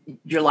then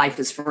your life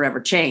is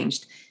forever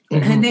changed.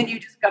 Mm-hmm. And then you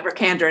discover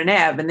Kander and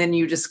Ebb. And then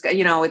you just,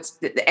 you know, it's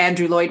the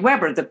Andrew Lloyd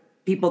Webber, the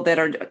people that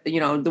are, you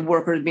know, the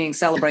workers being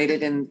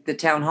celebrated in the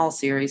Town Hall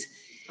series.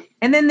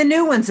 And then the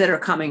new ones that are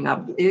coming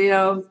up, you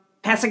know,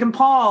 Pasek and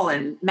Paul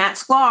and Matt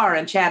Sklar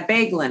and Chad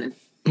Bagelin.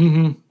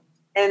 Mm-hmm.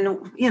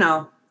 And, you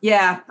know,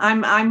 yeah,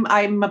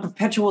 I'm a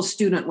perpetual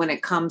student when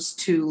it comes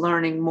to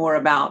learning more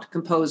about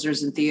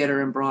composers and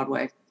theater and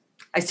Broadway.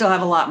 I still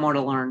have a lot more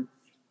to learn.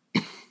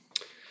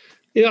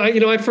 Yeah,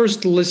 I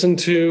first listened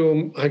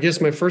to, I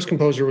guess my first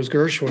composer was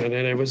Gershwin,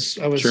 and I was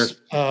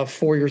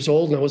 4 years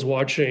old, and I was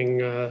watching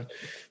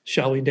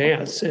Shall We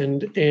Dance,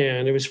 and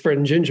it was Fred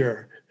and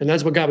Ginger, and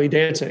that's what got me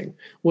dancing,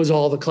 was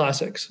all the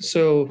classics.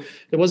 So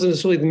it wasn't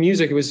necessarily the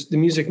music, it was the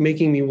music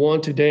making me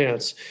want to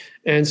dance.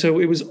 And so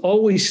it was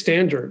always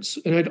standards.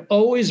 And I'd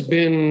always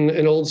been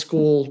an old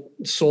school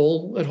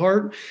soul at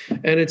heart.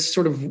 And it's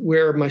sort of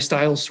where my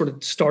style sort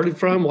of started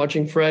from,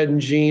 watching Fred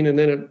and Gene, and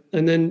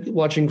then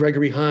watching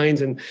Gregory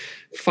Hines and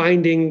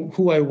finding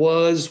who I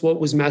was, what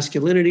was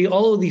masculinity,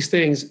 all of these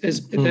things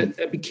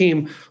that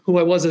became who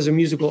I was as a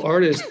musical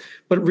artist.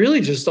 But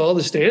really just all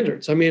the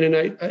standards. I mean, and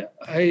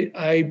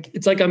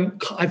it's like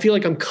I feel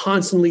like I'm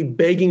constantly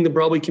begging the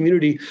Broadway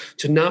community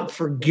to not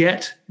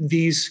forget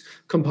these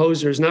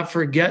composers, not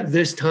forget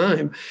this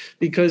time,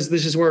 because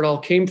this is where it all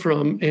came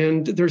from.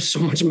 And there's so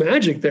much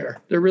magic there.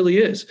 there. There really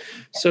is.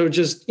 So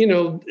just,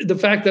 the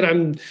fact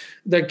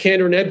that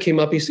Candor and Ebb came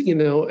up,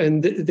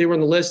 and they were on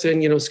the list,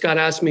 and, Scott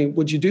asked me,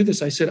 would you do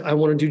this? I said, I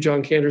want to do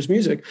John Candor's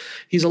music.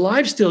 He's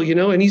alive still,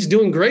 and he's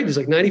doing great. He's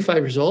like 95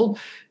 years old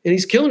and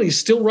he's killing it. He's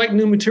still writing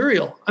new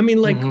material. I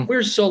mean,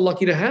 we're so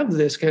lucky to have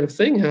this kind of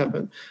thing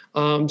happen.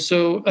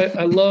 So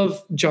I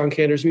love John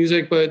Candor's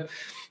music, but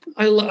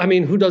I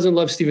mean, who doesn't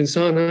love Stephen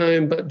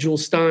Sondheim, but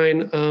Jules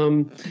Stein?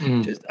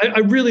 I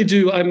really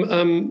do.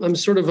 I'm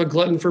sort of a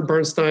glutton for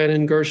Bernstein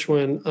and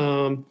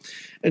Gershwin.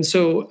 And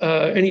so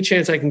any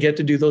chance I can get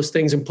to do those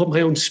things and put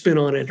my own spin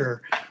on it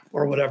or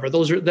whatever,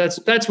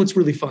 that's what's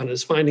really fun,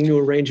 is finding new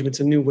arrangements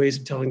and new ways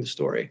of telling the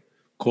story.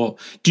 Cool.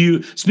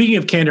 Speaking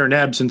of Candor and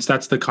Ebb, since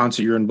that's the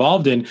concert you're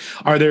involved in,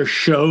 are there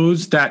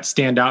shows that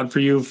stand out for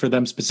you, for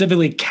them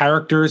specifically,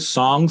 characters,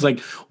 songs?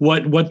 Like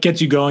what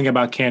gets you going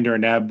about Candor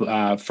and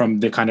Ebb from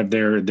the kind of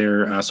their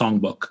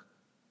songbook?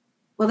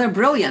 Well, they're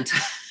brilliant.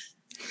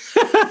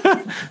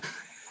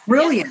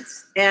 Brilliant.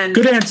 And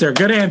good answer.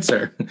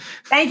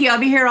 Thank you.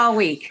 I'll be here all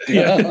week.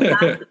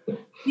 Yeah.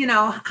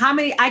 How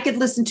many I could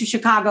listen to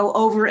Chicago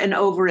over and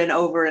over and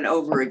over and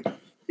over again.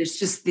 There's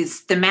just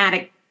these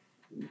thematic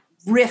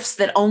riffs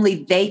that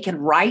only they can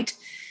write.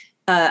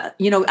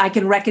 I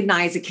can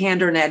recognize a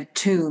Candor and Ebb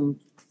tune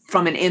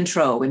from an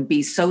intro and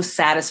be so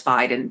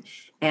satisfied and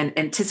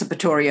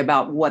anticipatory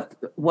about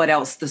what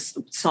else this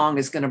song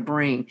is going to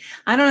bring.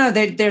 I don't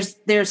know.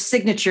 Their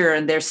signature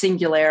and their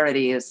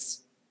singularity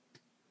is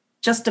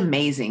just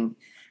amazing.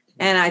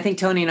 And I think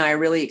Tony and I are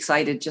really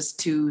excited just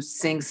to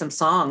sing some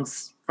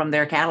songs from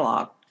their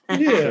catalog.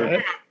 Yeah.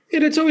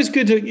 And it's always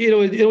good to,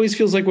 it always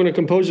feels like when a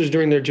composer's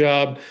doing their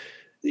job,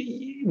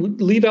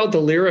 leave out the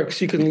lyrics.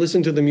 You can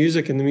listen to the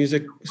music, and the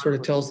music sort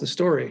of tells the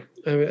story.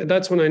 I mean,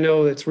 that's when I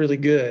know it's really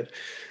good.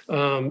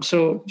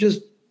 So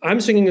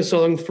I'm singing a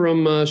song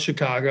from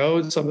Chicago.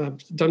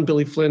 I've done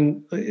Billy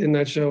Flynn in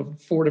that show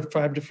 4 to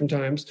 5 different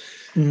times.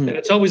 And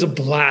it's always a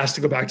blast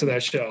to go back to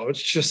that show.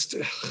 It's just,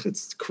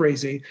 it's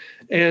crazy.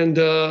 And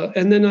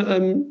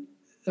then,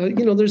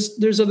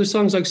 there's other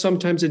songs like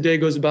Sometimes a Day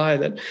Goes By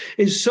that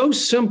is so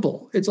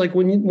simple. It's like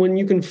when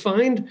you can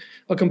find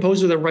a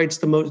composer that writes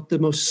the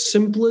most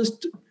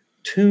simplest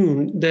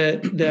tune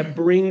that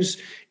brings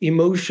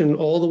emotion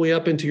all the way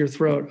up into your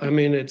throat. I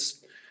mean,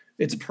 it's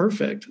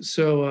perfect.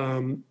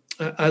 So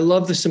I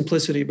love the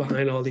simplicity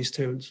behind all these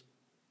tunes.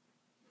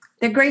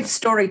 They're great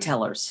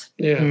storytellers.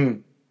 Yeah.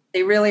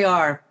 They really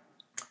are.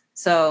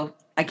 So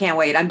I can't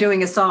wait. I'm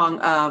doing a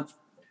song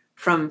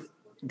from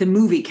the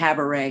movie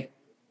Cabaret.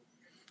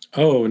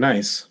 Oh,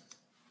 nice.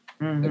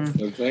 Mm-hmm. That's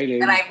so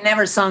exciting. And I've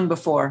never sung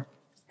before.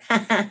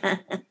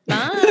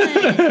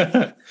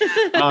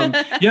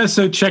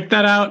 So check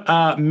that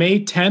out.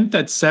 May 10th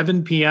at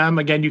 7 p.m.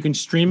 Again, you can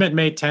stream it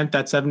May 10th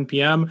at 7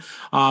 p.m.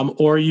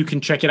 Or you can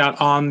check it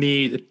out on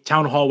the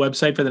Town Hall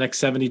website for the next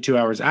 72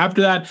 hours after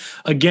that.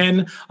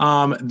 Again,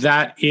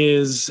 that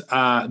is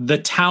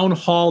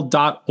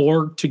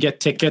thetownhall.org to get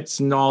tickets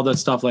and all that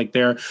stuff like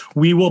there.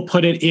 We will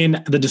put it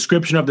in the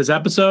description of this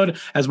episode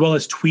as well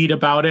as tweet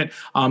about it.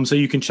 So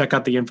you can check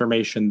out the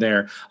information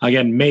there.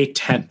 Again, May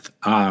 10th.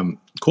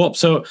 Cool.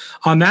 So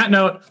on that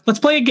note, let's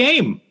play a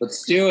game.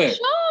 Let's do it.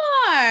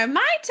 Sure.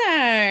 My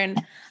turn.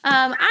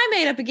 I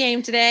made up a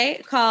game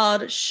today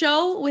called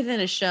Show Within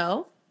a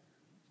Show.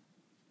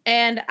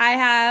 And I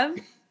have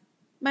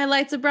my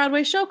Lights of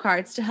Broadway show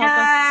cards to help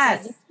us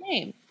play this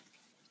game.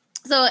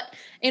 So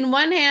in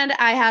one hand,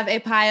 I have a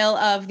pile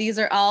of these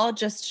are all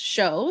just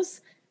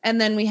shows. And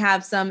then we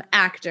have some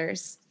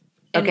actors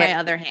in my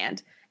other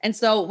hand. And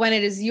so when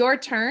it is your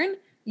turn,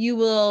 you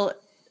will,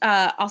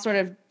 I'll sort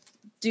of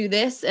do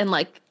this and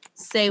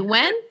say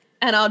when,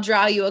 and I'll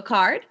draw you a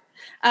card,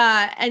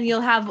 and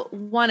you'll have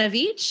one of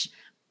each.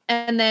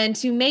 And then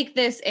to make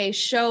this a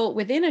show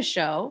within a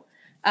show,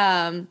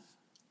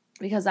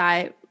 because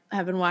I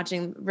have been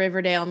watching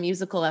Riverdale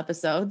musical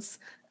episodes,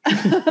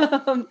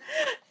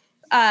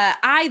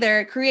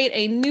 either create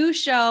a new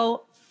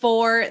show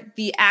for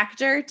the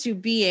actor to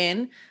be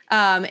in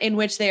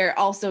which they are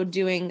also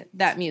doing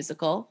that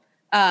musical,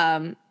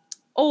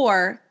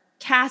 or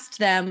cast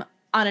them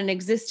on an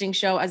existing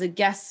show as a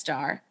guest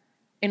star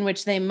in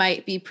which they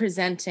might be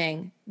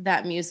presenting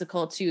that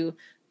musical to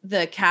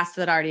the cast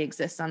that already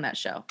exists on that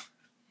show,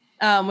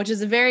 which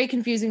is a very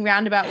confusing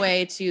roundabout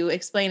way to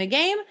explain a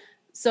game.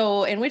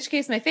 So in which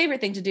case, my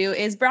favorite thing to do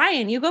is,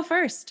 Brian, you go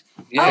first.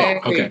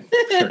 Yay. Oh, okay.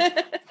 Sure.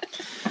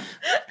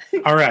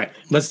 All right,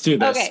 let's do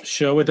this. Okay.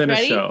 Show within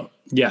Ready? a show.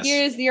 Yes.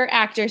 Here's your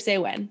actor. Say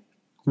when.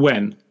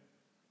 When.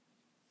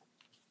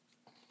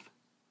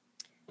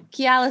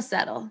 Keala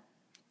Settle.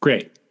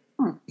 Great.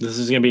 This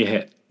is going to be a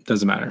hit.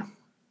 Doesn't matter.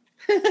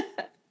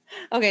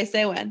 Okay,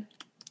 say when.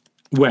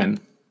 When.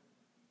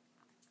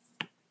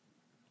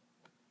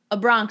 A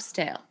Bronx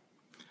Tale.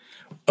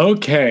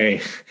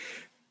 Okay.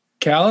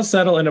 Keala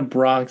Settle in a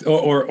Bronx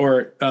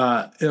or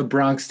a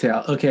Bronx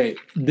Tale. Okay,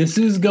 this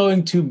is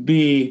going to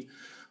be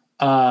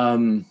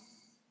okay,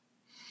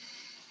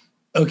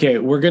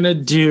 we're going to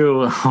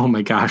do, oh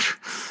my gosh.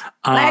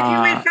 Glad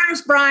you went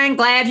first, Brian.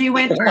 Glad you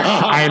went first.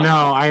 I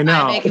know. I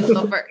make him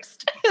go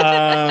first.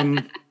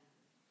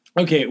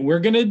 Okay, we're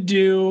gonna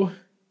do.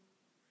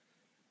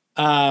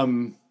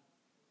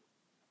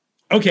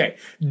 Okay,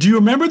 do you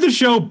remember the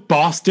show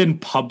Boston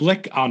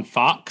Public on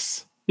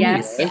Fox?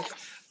 Yes.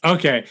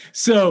 Okay,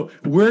 so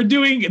we're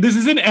doing. This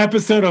is an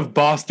episode of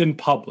Boston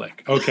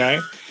Public.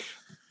 Okay.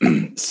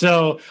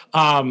 So,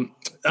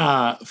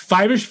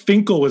 Fivers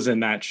Finkel was in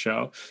that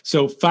show.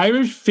 So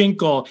Fivers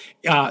Finkel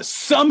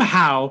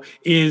somehow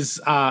is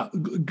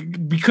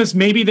because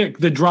maybe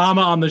the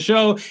drama on the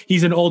show,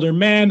 he's an older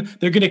man.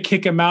 They're gonna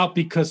kick him out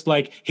because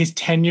like his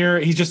tenure,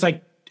 he's just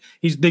like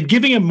they're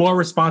giving him more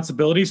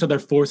responsibility, so they're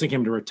forcing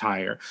him to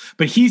retire.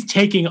 But he's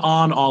taking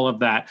on all of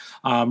that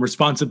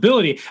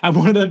responsibility, and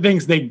one of the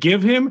things they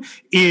give him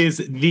is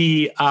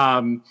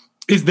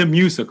the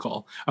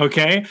musical,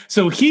 okay?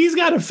 So he's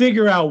got to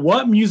figure out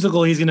what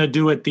musical he's going to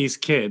do with these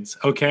kids,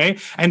 okay?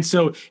 And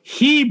so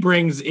he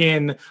brings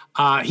in,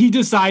 he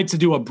decides to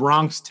do A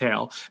Bronx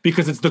Tale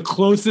because it's the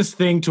closest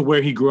thing to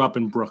where he grew up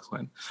in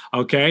Brooklyn,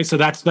 okay? So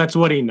that's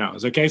what he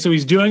knows, okay? So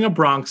he's doing A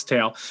Bronx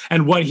Tale,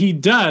 and what he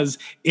does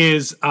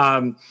is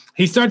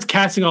he starts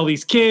casting all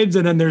these kids,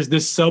 and then there's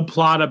this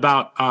subplot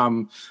about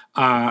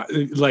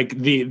like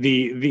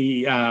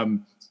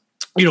the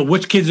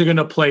which kids are going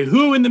to play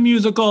who in the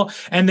musical.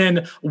 And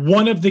then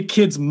one of the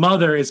kids'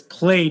 mother is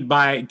played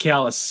by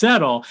Kayla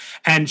Settle,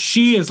 and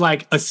she is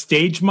like a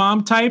stage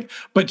mom type,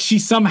 but she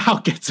somehow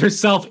gets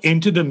herself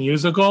into the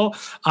musical.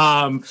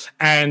 And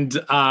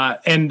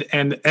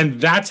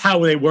that's how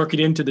they work it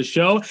into the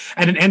show.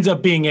 And it ends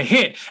up being a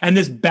hit. And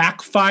this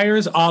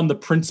backfires on the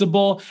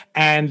principal.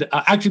 And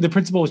actually the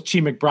principal was Chi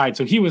McBride,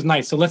 so he was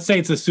nice. So let's say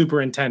it's the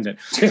superintendent.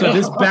 So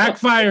this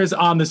backfires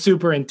on the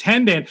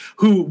superintendent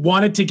who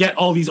wanted to get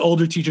all these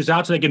older teachers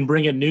out so they can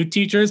bring in new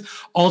teachers.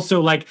 Also,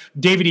 like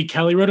David E.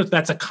 Kelly wrote it,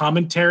 that's a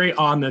commentary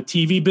on the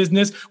TV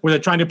business where they're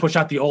trying to push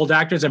out the old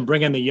actors and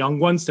bring in the young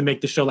ones to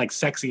make the show like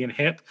sexy and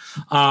hip.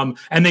 And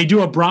they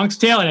do A Bronx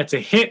Tale and it's a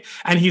hit.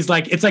 And he's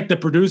like, it's like the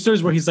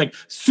producers where he's like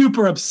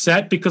super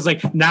upset because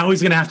like now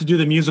he's going to have to do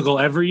the musical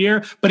every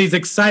year, but he's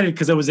excited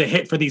because it was a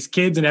hit for these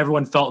kids and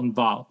everyone felt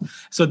involved.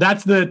 So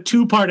that's the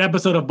 2-part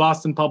episode of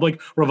Boston Public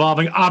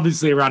revolving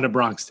obviously around A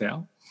Bronx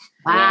Tale.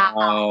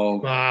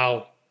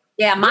 Wow.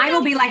 Yeah, mine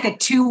will be like a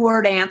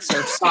 2-word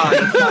answer. Sorry.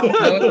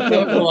 That's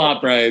a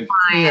lot, Brian.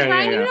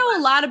 Brian, you know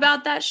a lot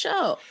about that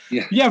show.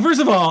 Yeah,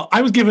 first of all,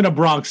 I was given A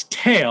Bronx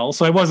Tale,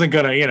 so I wasn't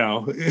going to,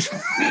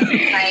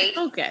 Right.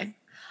 Okay.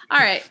 All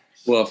right.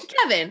 Woof.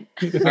 Kevin.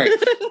 All right.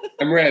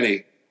 I'm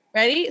ready.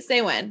 Ready?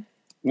 Say when.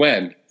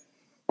 When?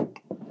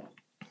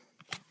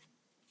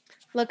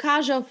 La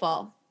Cage aux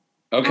Folles.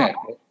 Okay.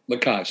 La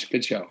Cage.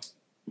 Good show.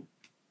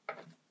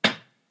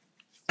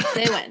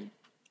 Say when.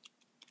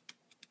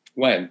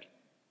 When?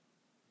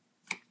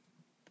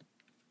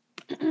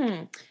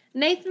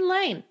 Nathan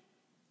Lane.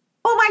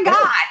 Oh my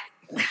God.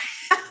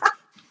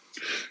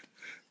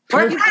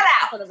 Work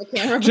that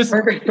out. Just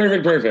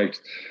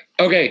perfect.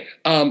 Okay.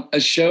 A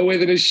show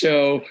within a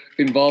show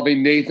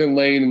involving Nathan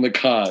Lane and La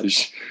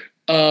Cage.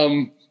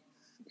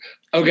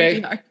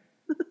 Okay.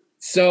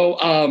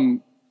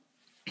 So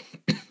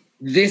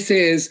this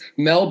is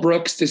Mel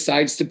Brooks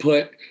decides to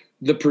put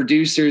The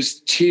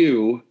Producers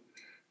 2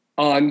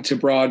 onto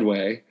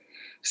Broadway.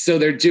 So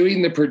they're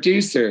doing The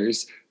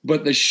Producers,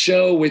 but the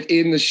show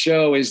within the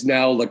show is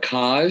now La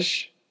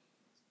Cage.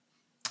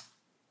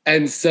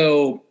 And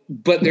so,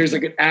 but there's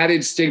like an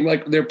added stigma,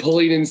 like they're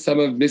pulling in some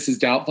of Mrs.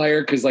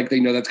 Doubtfire because like they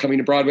know that's coming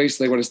to Broadway,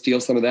 so they want to steal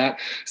some of that.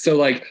 So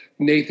like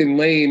Nathan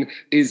Lane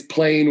is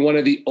playing one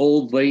of the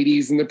old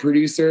ladies in The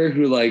Producer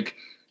who like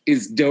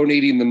is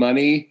donating the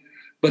money,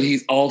 but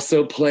he's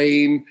also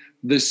playing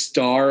the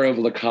star of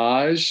La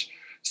Cage.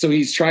 So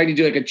he's trying to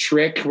do like a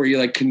trick where he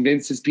like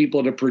convinces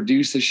people to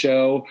produce a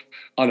show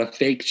on a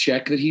fake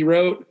check that he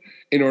wrote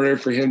in order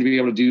for him to be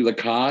able to do La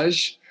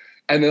Cage.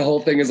 And the whole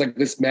thing is like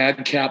this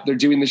madcap. They're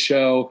doing the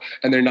show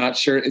and they're not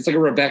sure. It's like a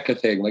Rebecca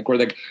thing, like where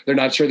like they're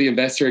not sure the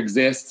investor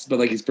exists, but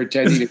like he's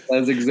pretending it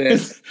does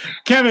exist.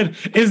 Kevin,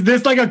 is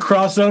this like a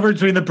crossover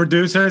between The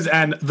Producers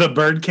and The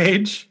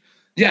Birdcage?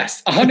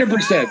 Yes,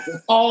 100%.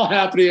 It's all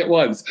happening at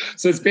once.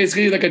 So it's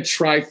basically like a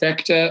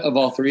trifecta of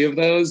all three of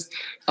those.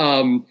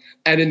 And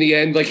in the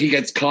end, like he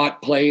gets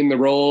caught playing the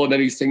role and then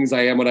he sings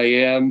I Am What I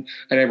Am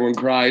and everyone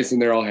cries and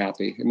they're all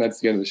happy. And that's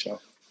the end of the show.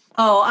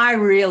 Oh, I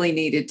really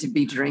needed to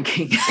be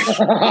drinking.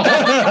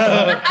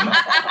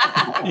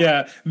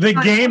 Yeah, the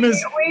game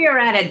is... We are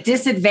at a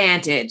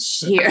disadvantage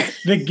here.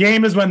 The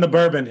game is when the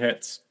bourbon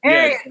hits.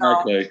 There you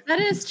go. That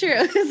is true.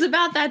 It's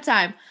about that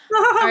time.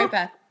 All right,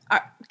 Beth.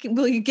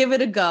 Will you give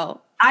it a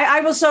go?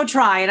 I will so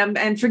try,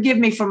 and forgive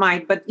me for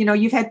mine, but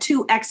you've had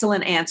 2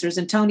 excellent answers,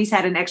 and Tony's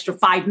had an extra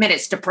 5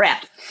 minutes to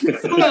prep.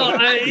 Well,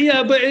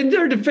 but in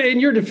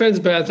your defense,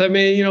 Beth, I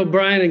mean,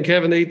 Brian and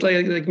Kevin, they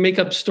like make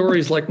up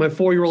stories like my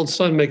 4-year-old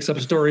son makes up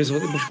stories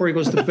before he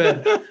goes to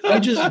bed. He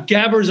just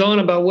gabbers on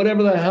about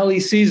whatever the hell he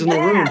sees in the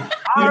room.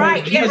 All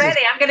right, get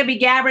ready. I'm going to be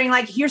gabbering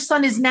like your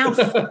son is now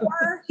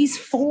 4. He's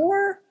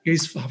 4.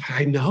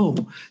 I know.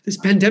 This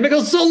pandemic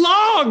is so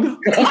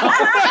long.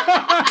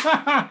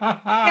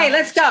 Hey,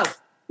 let's go.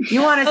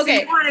 You want to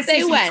see? You want to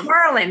see some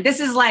twirling? This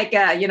is like,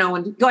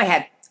 go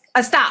ahead.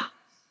 Stop.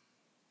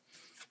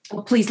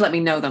 Oh, please let me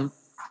know them.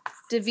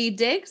 Daveed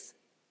Diggs.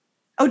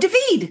 Oh,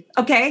 Daveed.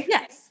 Okay.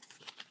 Yes.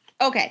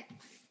 Okay.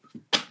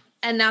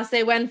 And now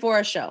say when for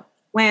a show.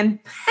 When?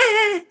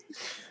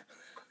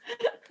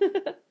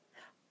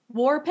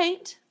 War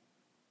paint.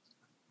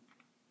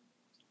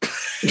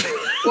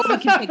 Or we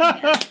can pick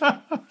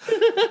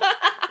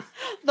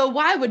the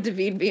why would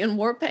Daveed be in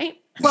war paint?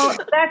 Well,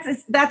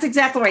 that's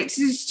exactly right.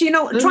 Trying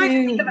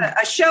to think of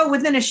a show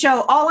within a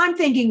show, all I'm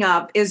thinking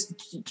of is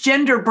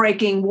gender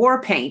breaking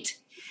war paint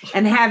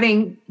and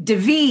having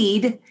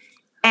Daveed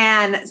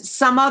and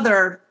some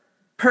other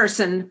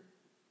person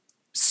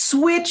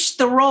switch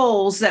the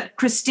roles that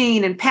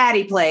Christine and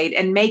Patty played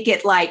and make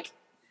it like,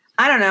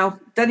 I don't know,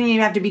 doesn't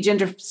even have to be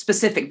gender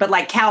specific, but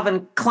like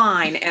Calvin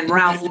Klein and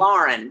Ralph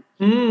Lauren.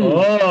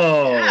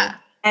 Oh. Yeah.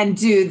 And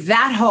do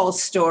that whole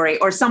story,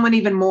 or someone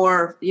even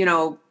more,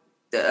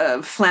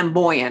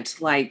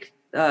 flamboyant like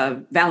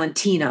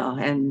Valentina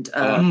and,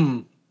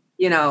 and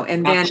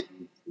then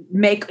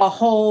make a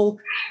whole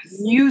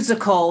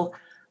musical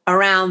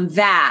around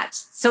that.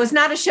 So it's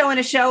not a show in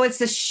a show.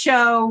 It's a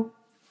show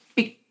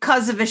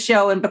because of a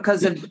show and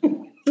because of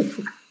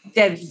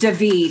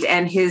Daveed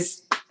and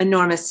his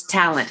enormous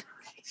talent.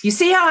 You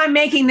see how I'm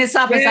making this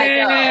up as I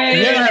go?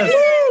 Yes.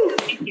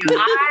 Thank you.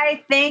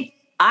 I think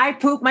I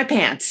pooped my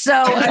pants.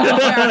 So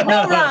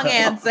no wrong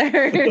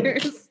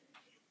answers.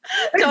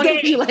 Don't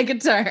think you like a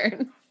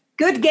turn.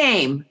 Good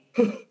game.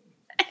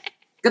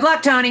 Good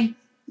luck, Tony.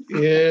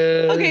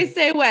 Yeah. Okay,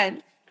 say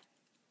when.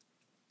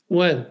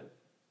 When?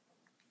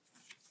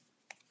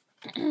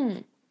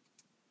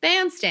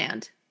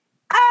 Bandstand.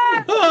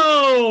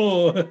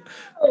 Oh.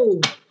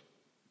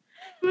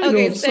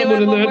 Okay, say someone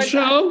when in one that more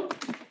show.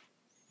 time.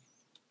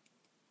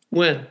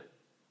 When?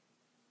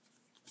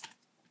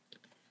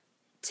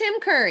 Tim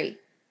Curry.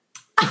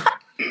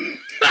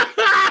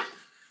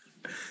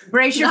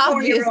 Brace your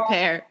Obvious 4-year-old.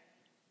 pair.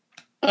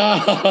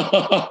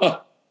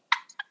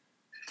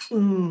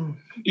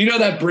 You know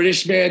that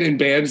British man in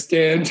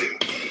Bandstand?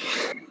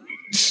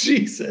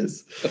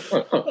 Jesus.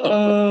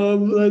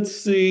 Let's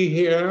see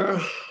here.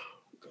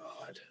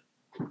 God.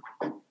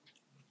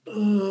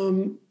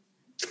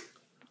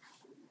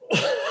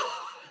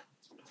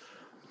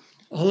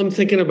 All I'm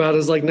thinking about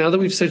is like, now that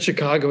we've said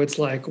Chicago, it's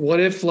like, what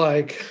if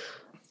like,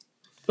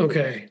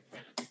 okay,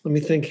 let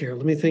me think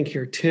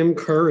here. Tim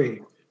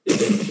Curry.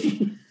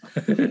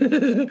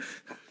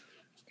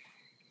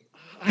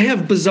 I have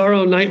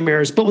bizarro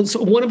nightmares, but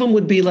one of them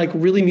would be like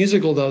really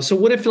musical though. So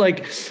what if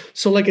like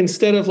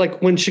instead of like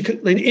in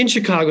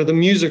Chicago, the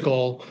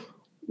musical,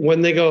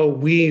 when they go,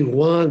 we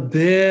want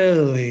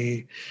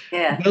Billy.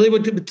 Yeah. Billy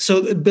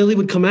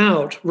would come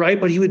out, right?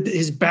 But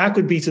his back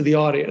would be to the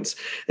audience.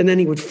 And then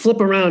he would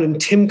flip around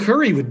and Tim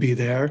Curry would be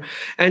there.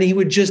 And he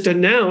would just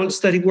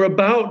announce that we're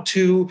about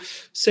to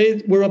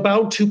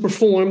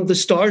perform the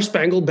Star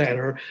Spangled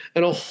Banner,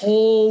 and a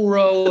whole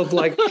row of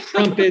like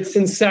trumpets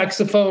and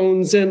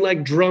saxophones and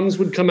like drums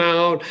would come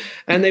out,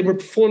 and they would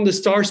perform the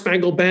Star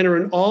Spangled Banner,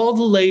 and all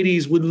the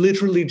ladies would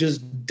literally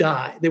just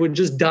die. They would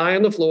just die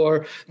on the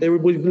floor. There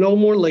would be no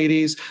more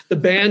ladies. The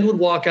band would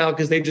walk out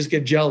because they just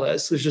get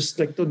jealous. There's just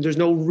like, there's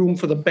no room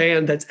for the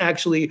band that's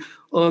actually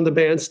on the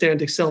bandstand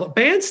to sell it.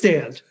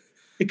 Bandstand.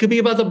 It could be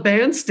about the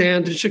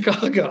bandstand in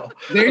Chicago.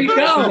 There you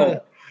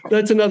go.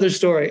 That's another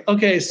story.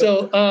 Okay.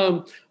 So,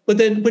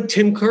 but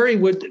Tim Curry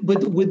would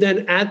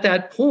then at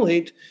that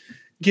point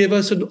give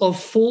us a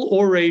full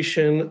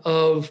oration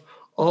of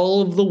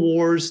all of the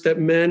wars that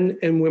men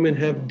and women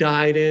have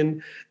died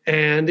in.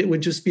 And it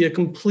would just be a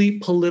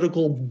complete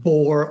political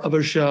bore of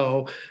a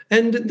show.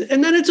 And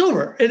then it's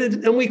over.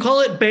 And we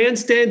call it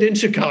Bandstand in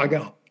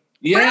Chicago.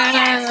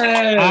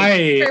 Yeah.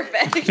 I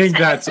think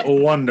that's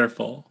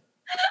wonderful.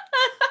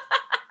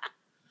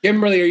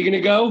 Kimberly, are you going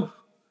to go?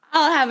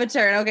 I'll have a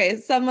turn. Okay,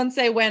 someone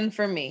say when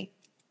for me.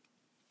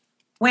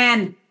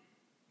 When?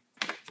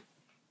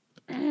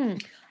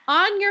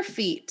 On your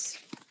feet.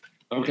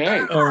 Okay.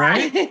 All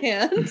right.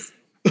 And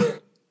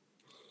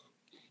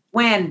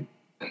When?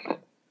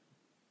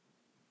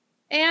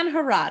 Anne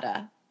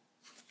Harada.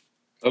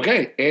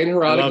 Okay. Anne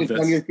Harada is this.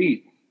 on your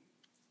feet.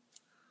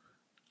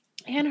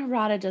 Anne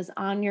Harada does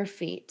On Your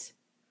Feet.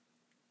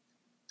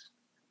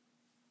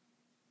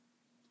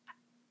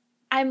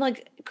 I'm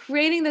like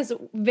creating this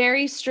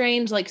very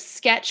strange like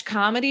sketch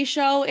comedy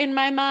show in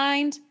my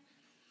mind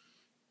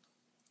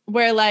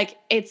where like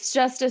it's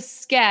just a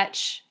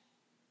sketch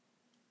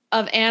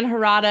of Anne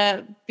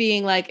Harada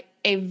being like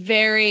a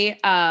very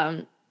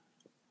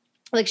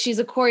like she's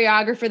a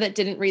choreographer that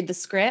didn't read the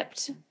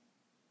script.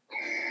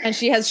 And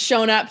she has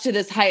shown up to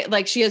this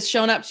she has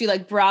shown up to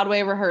like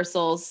Broadway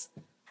rehearsals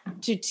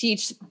to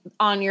teach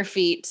On Your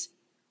Feet,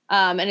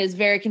 and is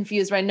very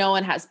confused why no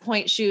one has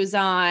point shoes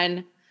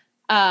on.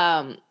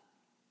 And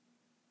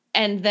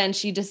then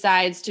she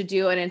decides to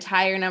do an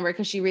entire number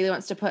because she really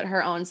wants to put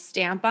her own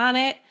stamp on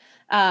it.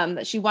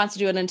 That she wants to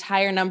do an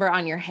entire number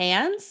on your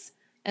hands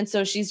And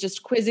so she's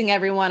just quizzing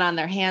everyone on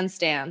their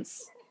handstands.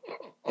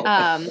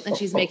 And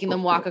she's making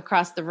them walk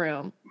across the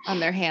room on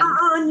their hands.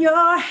 On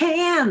your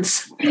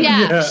hands.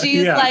 Yeah,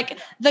 she's like,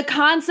 the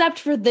concept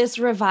for this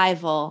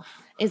revival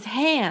is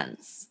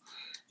hands.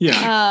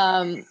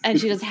 Yeah. And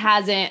she just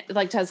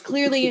has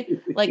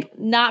clearly like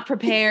not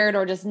prepared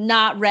or just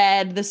not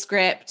read the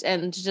script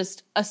and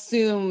just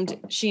assumed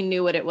she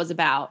knew what it was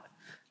about.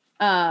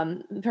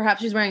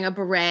 Perhaps she's wearing a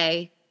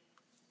beret.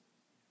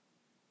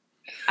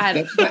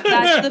 That's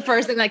the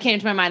first thing that came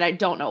to my mind. I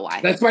don't know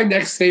why. That's my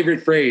next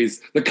favorite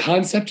phrase. The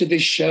concept of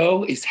this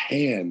show is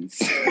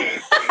hands.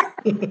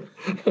 They're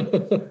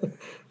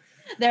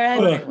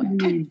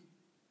everywhere.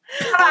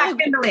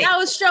 That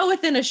was show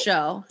within a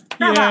show.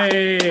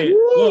 Yay!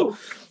 Well,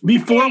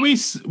 before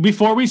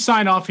we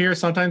sign off here,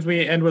 sometimes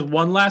we end with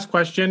one last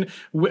question,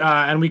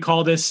 and we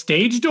call this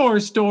Stage Door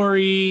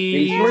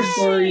Stories. Stage Door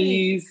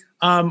Stories.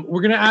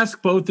 We're gonna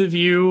ask both of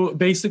you.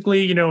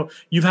 Basically,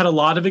 you've had a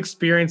lot of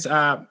experience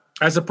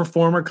as a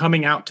performer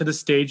coming out to the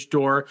stage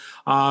door.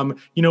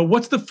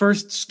 What's the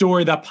first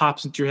story that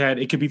pops into your head?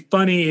 It could be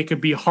funny, it could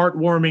be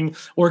heartwarming,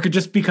 or it could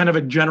just be kind of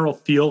a general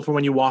feel for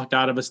when you walked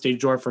out of a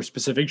stage door for a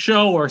specific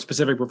show or a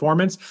specific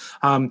performance.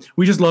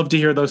 We just love to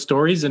hear those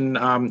stories, and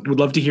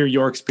would love to hear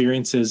your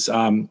experiences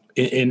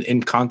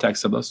in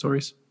context of those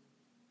stories.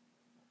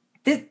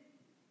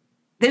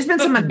 There's been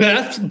some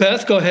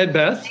Beth, go ahead,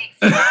 Beth.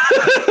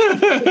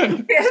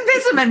 There's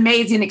been some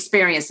amazing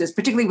experiences,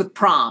 particularly with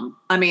prom.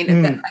 I mean,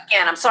 again,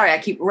 I'm sorry I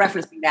keep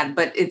referencing that,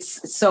 but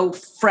it's so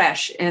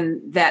fresh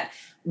in that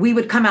we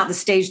would come out the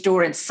stage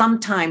door and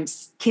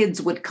sometimes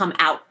kids would come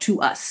out to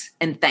us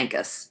and thank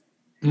us.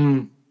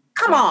 Come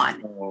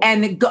on.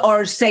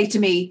 Or say to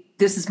me,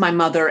 this is my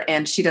mother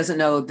and she doesn't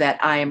know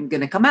that I am going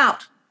to come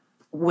out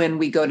when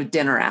we go to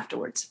dinner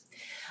afterwards.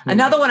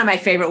 Another one of my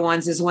favorite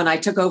ones is when I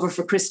took over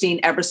for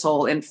Christine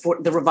Ebersole in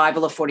the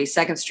revival of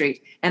 42nd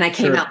Street. And I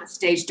came out the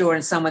stage door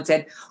and someone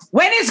said,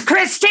 when is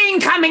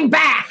Christine coming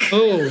back?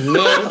 Oh,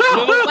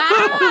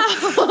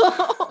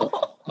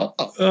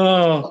 no.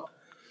 Oh.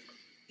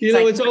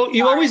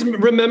 You always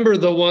remember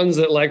the ones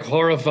that like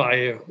horrify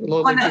you.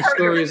 The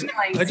stories.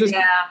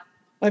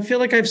 I feel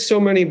like I have so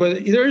many,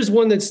 but there's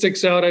one that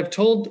sticks out. I've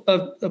told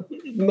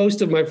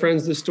most of my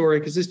friends this story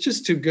because it's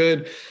just too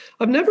good.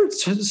 I've never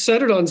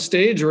said it on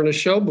stage or in a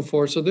show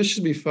before, so this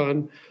should be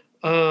fun.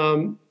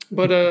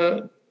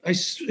 But I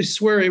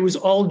swear it was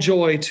all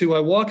joy, too. I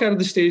walk out of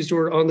the stage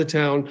door on the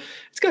town.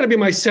 It's got to be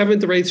my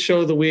 7th or 8th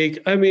show of the week.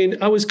 I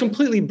mean, I was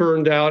completely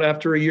burned out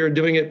after a year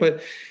doing it, but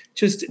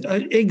just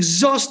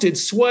exhausted,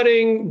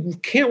 sweating,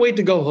 can't wait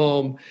to go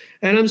home.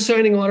 And I'm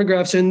signing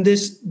autographs, and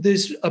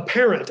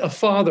a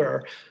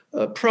father,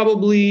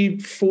 probably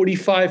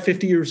 45,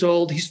 50 years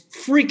old. He's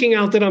freaking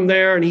out that I'm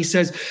there. And he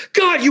says,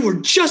 God, you were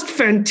just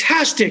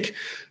fantastic.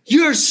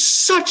 You're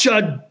such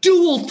a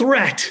dual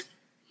threat.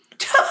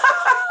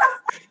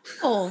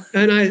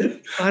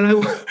 And I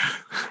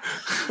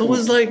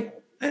was like,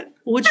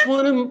 which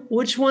one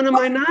am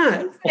I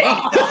not?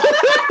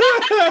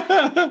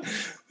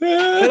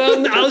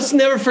 And I'll just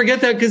never forget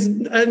that because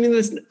I mean,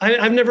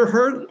 I've never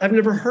heard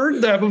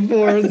that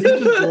before.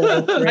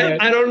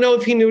 I don't know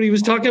if he knew what he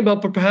was talking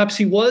about, but perhaps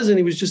he was, and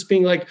he was just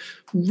being like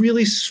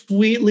really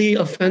sweetly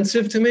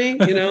offensive to me.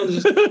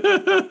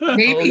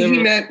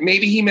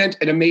 Maybe he meant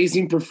an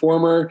amazing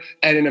performer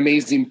and an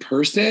amazing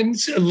person.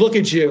 Look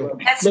at you.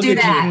 Let's do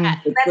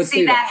that. Let's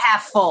see that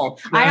half full.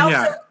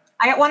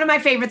 One of my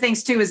favorite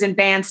things too is in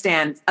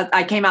Bandstand.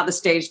 I came out the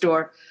stage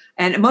door.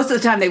 And most of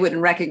the time they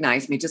wouldn't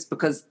recognize me just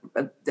because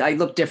I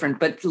look different.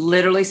 But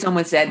literally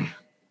someone said,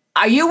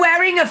 are you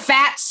wearing a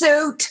fat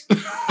suit?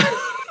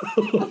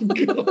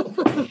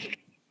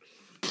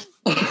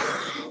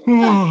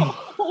 Yeah.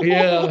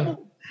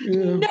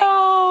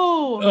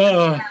 No.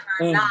 I'm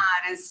not.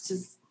 It's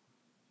just.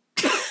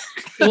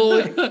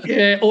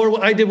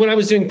 Or I did when I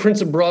was doing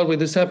Prince of Broadway.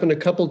 This happened a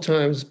couple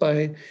times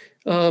by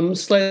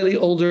slightly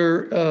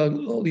older,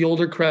 the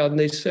older crowd. And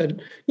they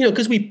said,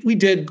 because we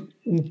did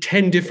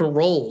 10 different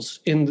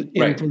roles in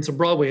Prince of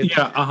Broadway.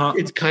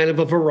 It's kind of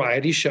a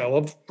variety show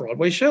of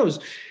Broadway shows.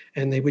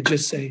 And they would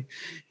just say,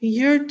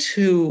 you're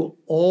too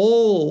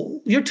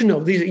old. You're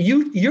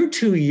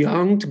too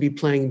young to be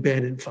playing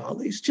Ben and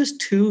Follies,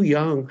 just too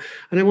young.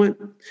 And I went,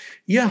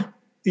 yeah,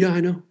 I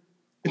know.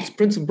 It's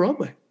Prince of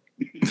Broadway.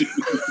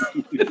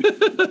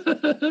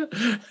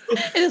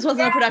 This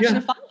wasn't a production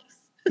of Follies.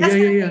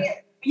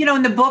 Yeah.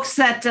 In the books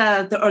that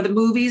or the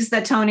movies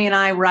that Tony and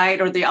I write,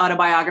 or the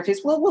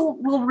autobiographies, we'll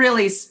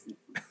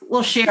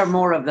share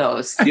more of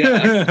those.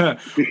 Yeah.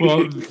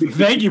 Well,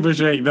 thank you for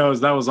sharing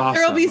those. That was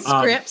awesome. There will be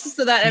scripts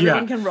so that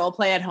everyone can role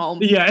play at home.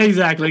 Yeah,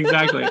 exactly.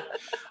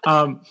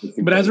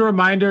 But as a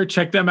reminder,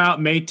 check them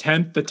out May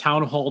 10th,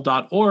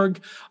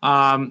 thetownhall.org.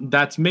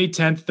 That's May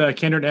 10th, the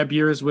Kindred Ebb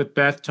Years with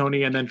Beth,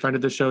 Tony, and then friend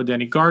of the show,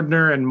 Danny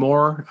Gardner, and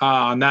more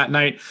on that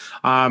night.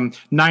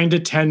 9 to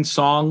 10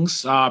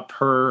 songs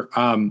per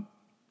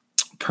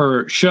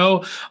per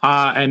show,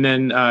 and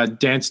then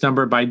Dance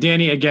Number by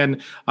Danny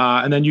again,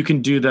 and then you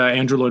can do the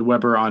Andrew Lloyd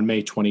Webber on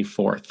May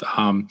 24th.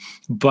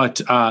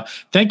 But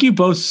thank you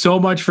both so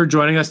much for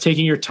joining us,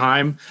 taking your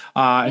time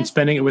and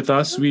spending it with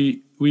us.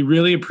 We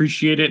really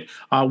appreciate it.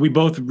 We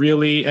both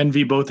really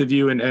envy both of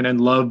you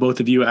and love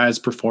both of you as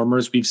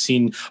performers. We've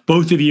seen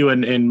both of you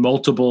in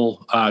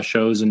multiple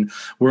shows, and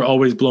we're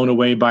always blown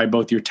away by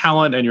both your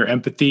talent and your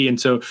empathy. And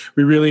so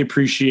we really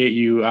appreciate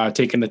you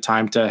taking the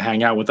time to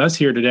hang out with us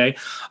here today.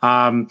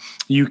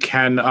 You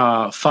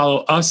can follow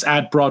us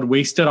at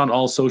Broadwasted on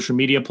all social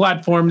media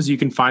platforms. You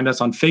can find us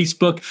on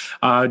Facebook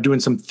doing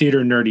some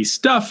theater nerdy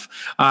stuff.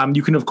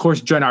 You can, of course,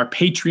 join our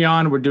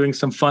Patreon. We're doing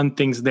some fun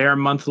things there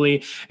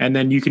monthly. And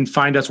then you can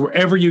find us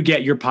wherever you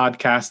get your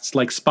podcasts,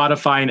 like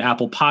Spotify and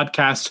Apple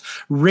Podcasts.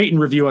 Rate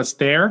and review us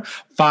there.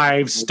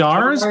 5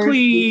 stars,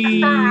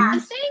 please.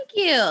 Thank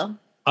you.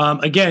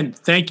 Again,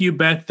 thank you,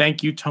 Beth.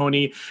 Thank you,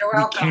 Tony. You're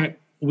welcome.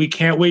 We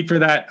can't wait for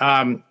that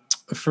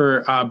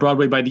for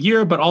Broadway by the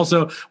Year, but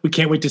also we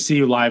can't wait to see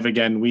you live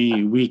again.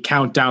 We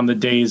count down the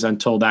days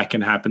until that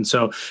can happen.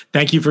 So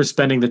thank you for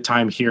spending the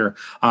time here.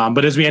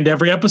 But as we end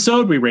every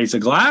episode, we raise a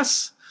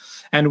glass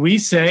and we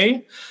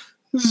say,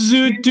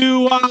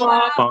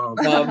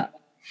 Zoot-doo-wah.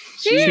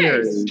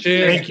 Cheers.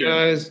 Cheers, Thank you,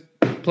 guys.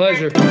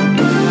 Pleasure.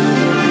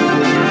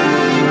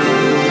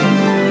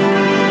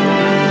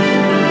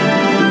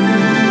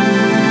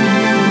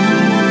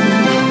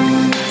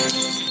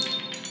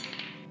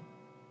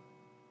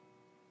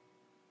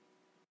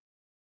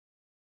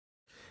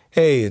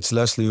 Hey, it's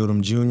Leslie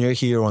Odom Jr.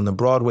 here on the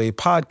Broadway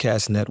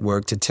Podcast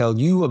Network to tell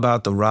you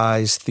about the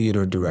Rise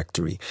Theater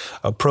Directory,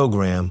 a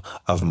program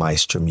of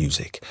Maestro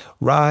Music.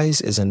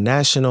 Rise is a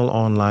national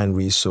online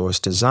resource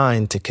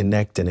designed to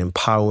connect and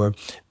empower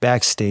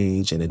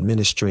backstage and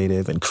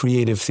administrative and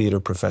creative theater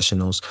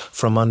professionals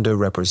from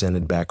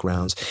underrepresented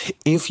backgrounds.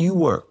 If you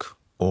work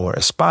or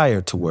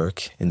aspire to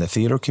work in the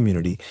theater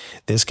community,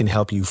 this can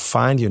help you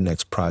find your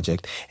next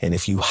project. And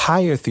if you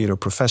hire theater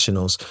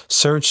professionals,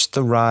 search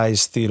the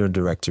Rise Theater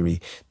Directory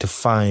to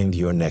find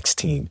your next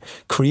team.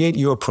 Create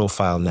your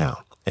profile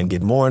now and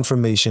get more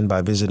information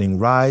by visiting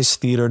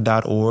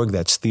risetheater.org.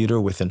 That's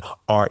theater with an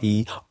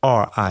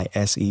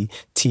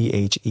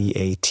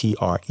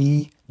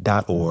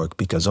RERISETHEATRE.org,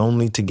 because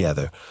only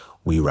together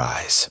we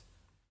rise.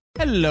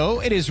 Hello,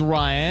 it is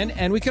Ryan,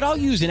 and we could all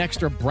use an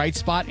extra bright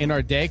spot in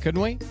our day,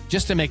 couldn't we?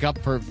 Just to make up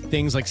for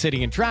things like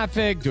sitting in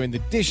traffic, doing the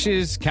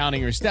dishes,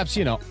 counting your steps,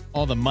 you know,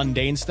 all the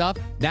mundane stuff.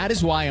 That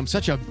is why I'm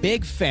such a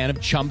big fan of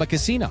Chumba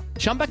Casino.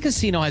 Chumba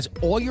Casino has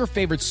all your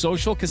favorite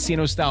social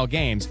casino-style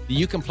games that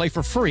you can play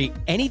for free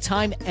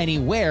anytime,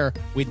 anywhere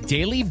with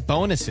daily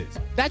bonuses.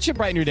 That should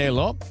brighten your day a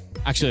little.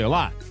 Actually, a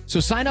lot.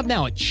 So sign up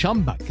now at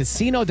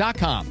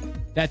ChumbaCasino.com.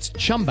 That's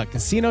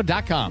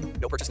ChumbaCasino.com.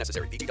 No purchase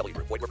necessary. VGW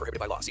Group. Void where prohibited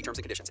by law. See terms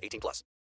and conditions. 18+.